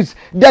authorities,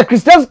 the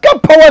Christian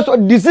powers or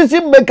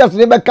decision makers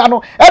and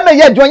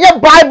the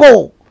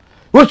Bible.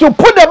 We should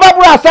put the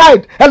Bible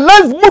aside and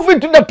let's move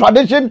into the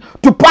tradition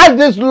to pass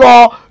this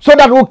law so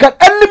that we can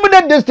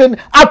eliminate this thing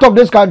out of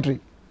this country.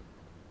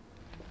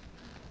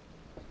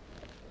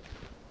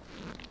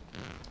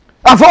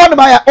 I found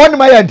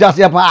my just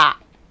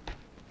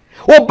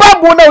oh,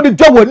 Bible now the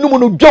Joe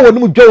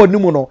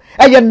no,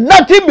 and you're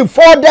nothing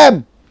before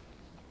them.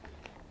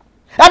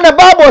 And the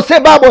Bible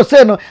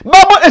say no,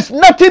 Bible is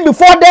nothing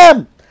before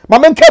them.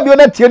 Mama kebi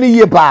ona tieni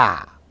ye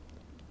ba.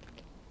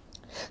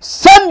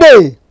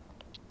 Sunday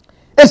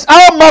is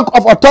our mark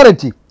of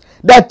authority.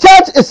 The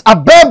church is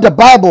above the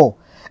Bible,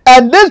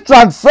 and this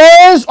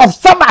transference of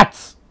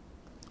Sabbath.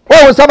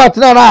 Oh, Sabbath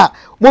na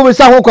mo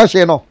say ho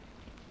question no.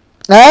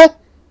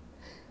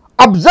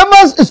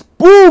 Observance is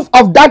proof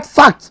of that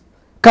fact.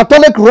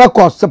 Catholic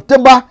records,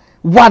 September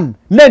 1,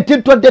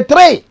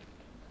 1923.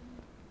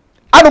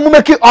 I don't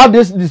make all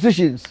these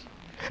decisions.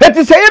 It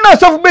is saying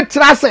us of me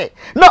trase.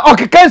 No,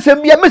 okay, can say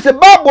me, Mr.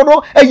 Bible,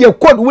 no, and your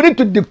code, we need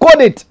to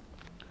decode it.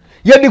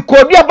 You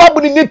decode your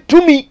Bible need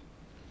to me.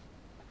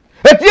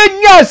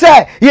 It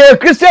say, you're a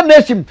Christian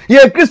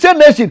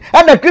nation,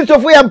 and a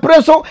Christopher and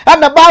Preso,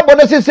 and the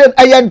Bible says,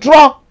 I am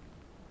draw.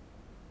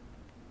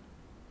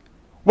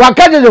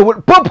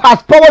 the Pope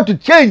has power to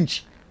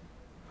change.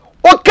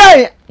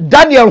 Okay,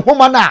 Daniel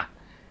Homana.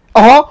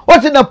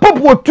 What's in the Pope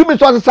will 2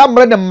 minutes or some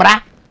random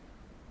mra.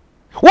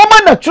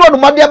 Woman, the children,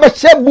 my dear,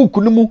 share book.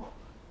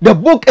 The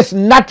book is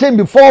nothing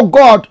before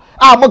God.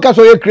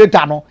 Mokaso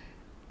creator. No,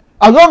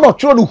 I don't know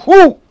children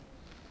who.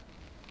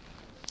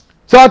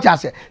 So I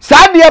say,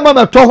 Sadia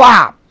Mama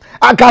Toha.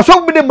 I can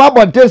show me the map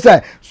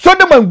say,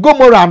 Sodom and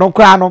Gomorrah no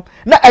crano.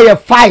 Now I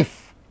have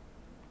 5.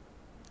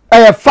 I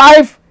have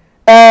 5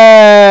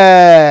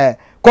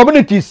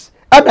 communities.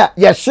 And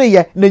yes,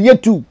 say, Nanya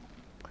 2.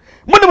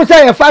 When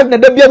say I have 5,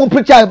 then be able to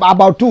preach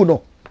about 2.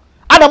 No,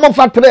 and I'm on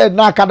factory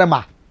na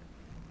academa.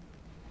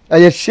 I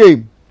have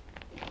shame.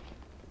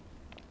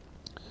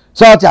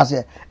 So I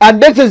say,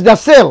 and this is the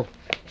sale.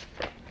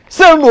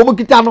 Sale no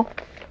mukitano.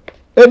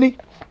 Any?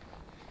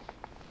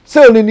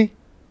 Sale nini?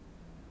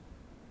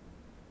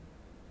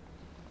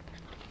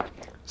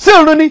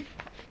 Sale nini?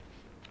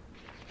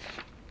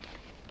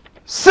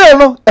 Sale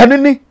no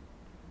enini?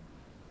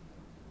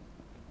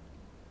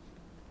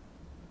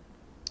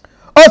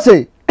 O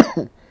say,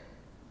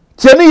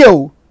 cheni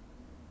yo,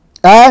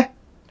 aye.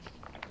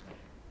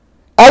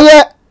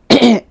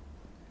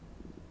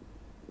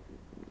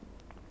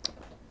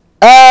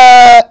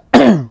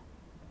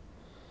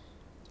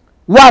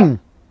 1.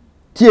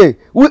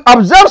 We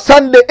observe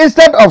Sunday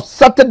instead of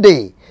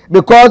Saturday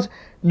because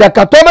the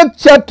Catholic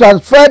Church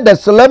transferred the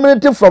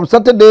solemnity from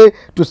Saturday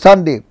to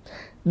Sunday.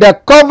 The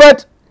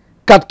covert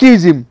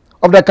catechism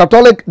of the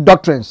Catholic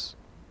doctrines.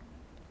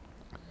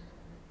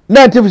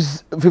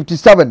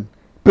 1957,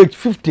 page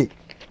 50.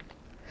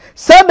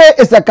 Sunday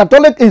is a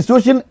Catholic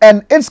institution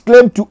and its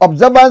claim to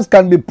observance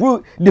can be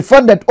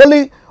defended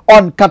only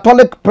on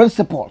Catholic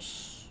principles.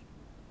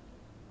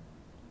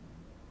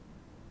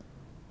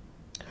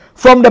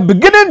 From the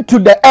beginning to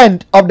the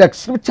end of the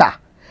scripture,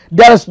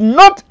 there is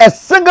not a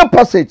single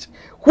passage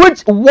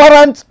which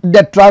warrants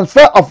the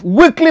transfer of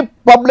weekly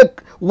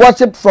public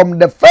worship from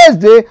the first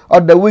day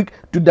of the week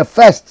to the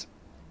first.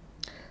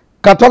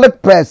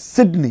 Catholic Press,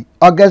 Sydney,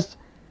 August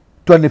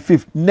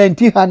 25th,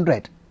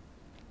 1900.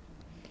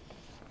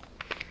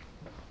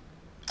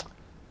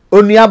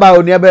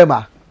 Oniaba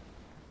ma.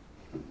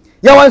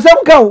 Ya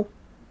wansam ka o.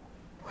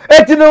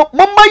 Etino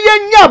mama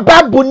yenya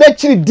babu na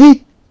chiri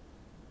di.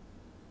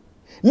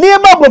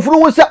 Niema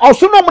bofuru wo se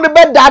osono mo ne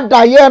be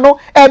dada ye no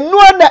enu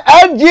na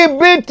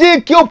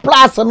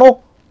LGBTQ+ no.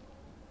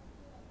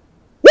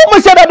 Wo mo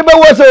se dada be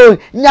wo so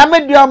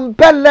nyame duam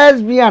pe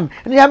lesbian,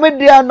 nyame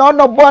dia no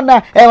no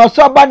bona e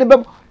oso ba ne be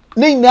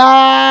ni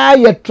na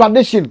ye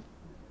tradition.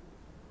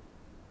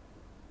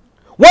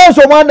 Once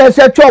someone na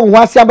se twa wo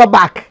asia ba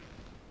back.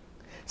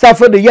 Sa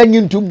for the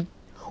yanyintum.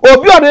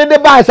 Obi o de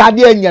ba sa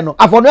de anya no.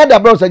 Afono da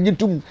bro sa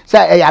gitum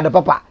sa e ya de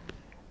papa.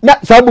 Na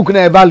sa book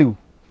na value.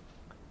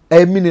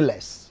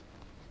 Meaningless.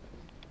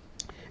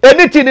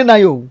 Anything in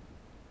you.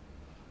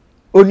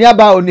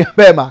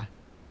 Oniaba ma.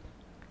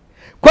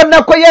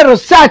 Kwana koye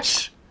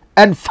research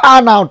and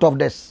found out of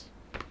this.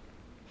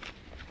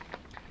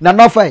 Na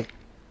Offei.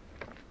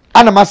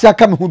 Ana masia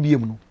kam hu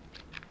biem no.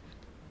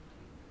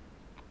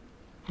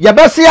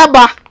 Yabasi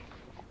aba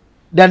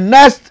the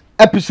next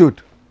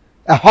episode.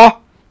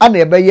 Ana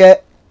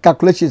ebe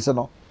calculations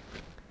no.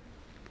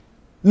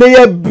 Na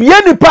ye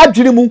bia ni pa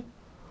dwene mu.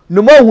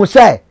 No mo hu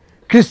say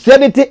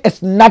Christianity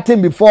is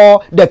nothing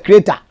before the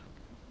Creator.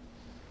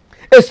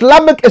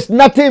 Islamic is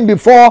nothing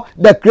before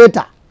the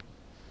Creator.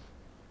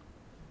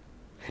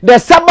 The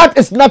Sabbath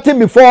is nothing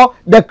before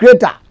the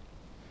Creator.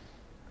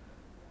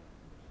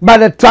 But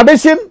the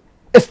tradition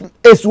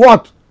is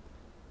what?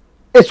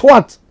 It's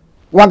what?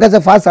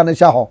 Wangase fasa ne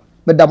shaho.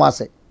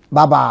 Bedamase.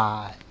 Bye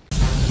bye.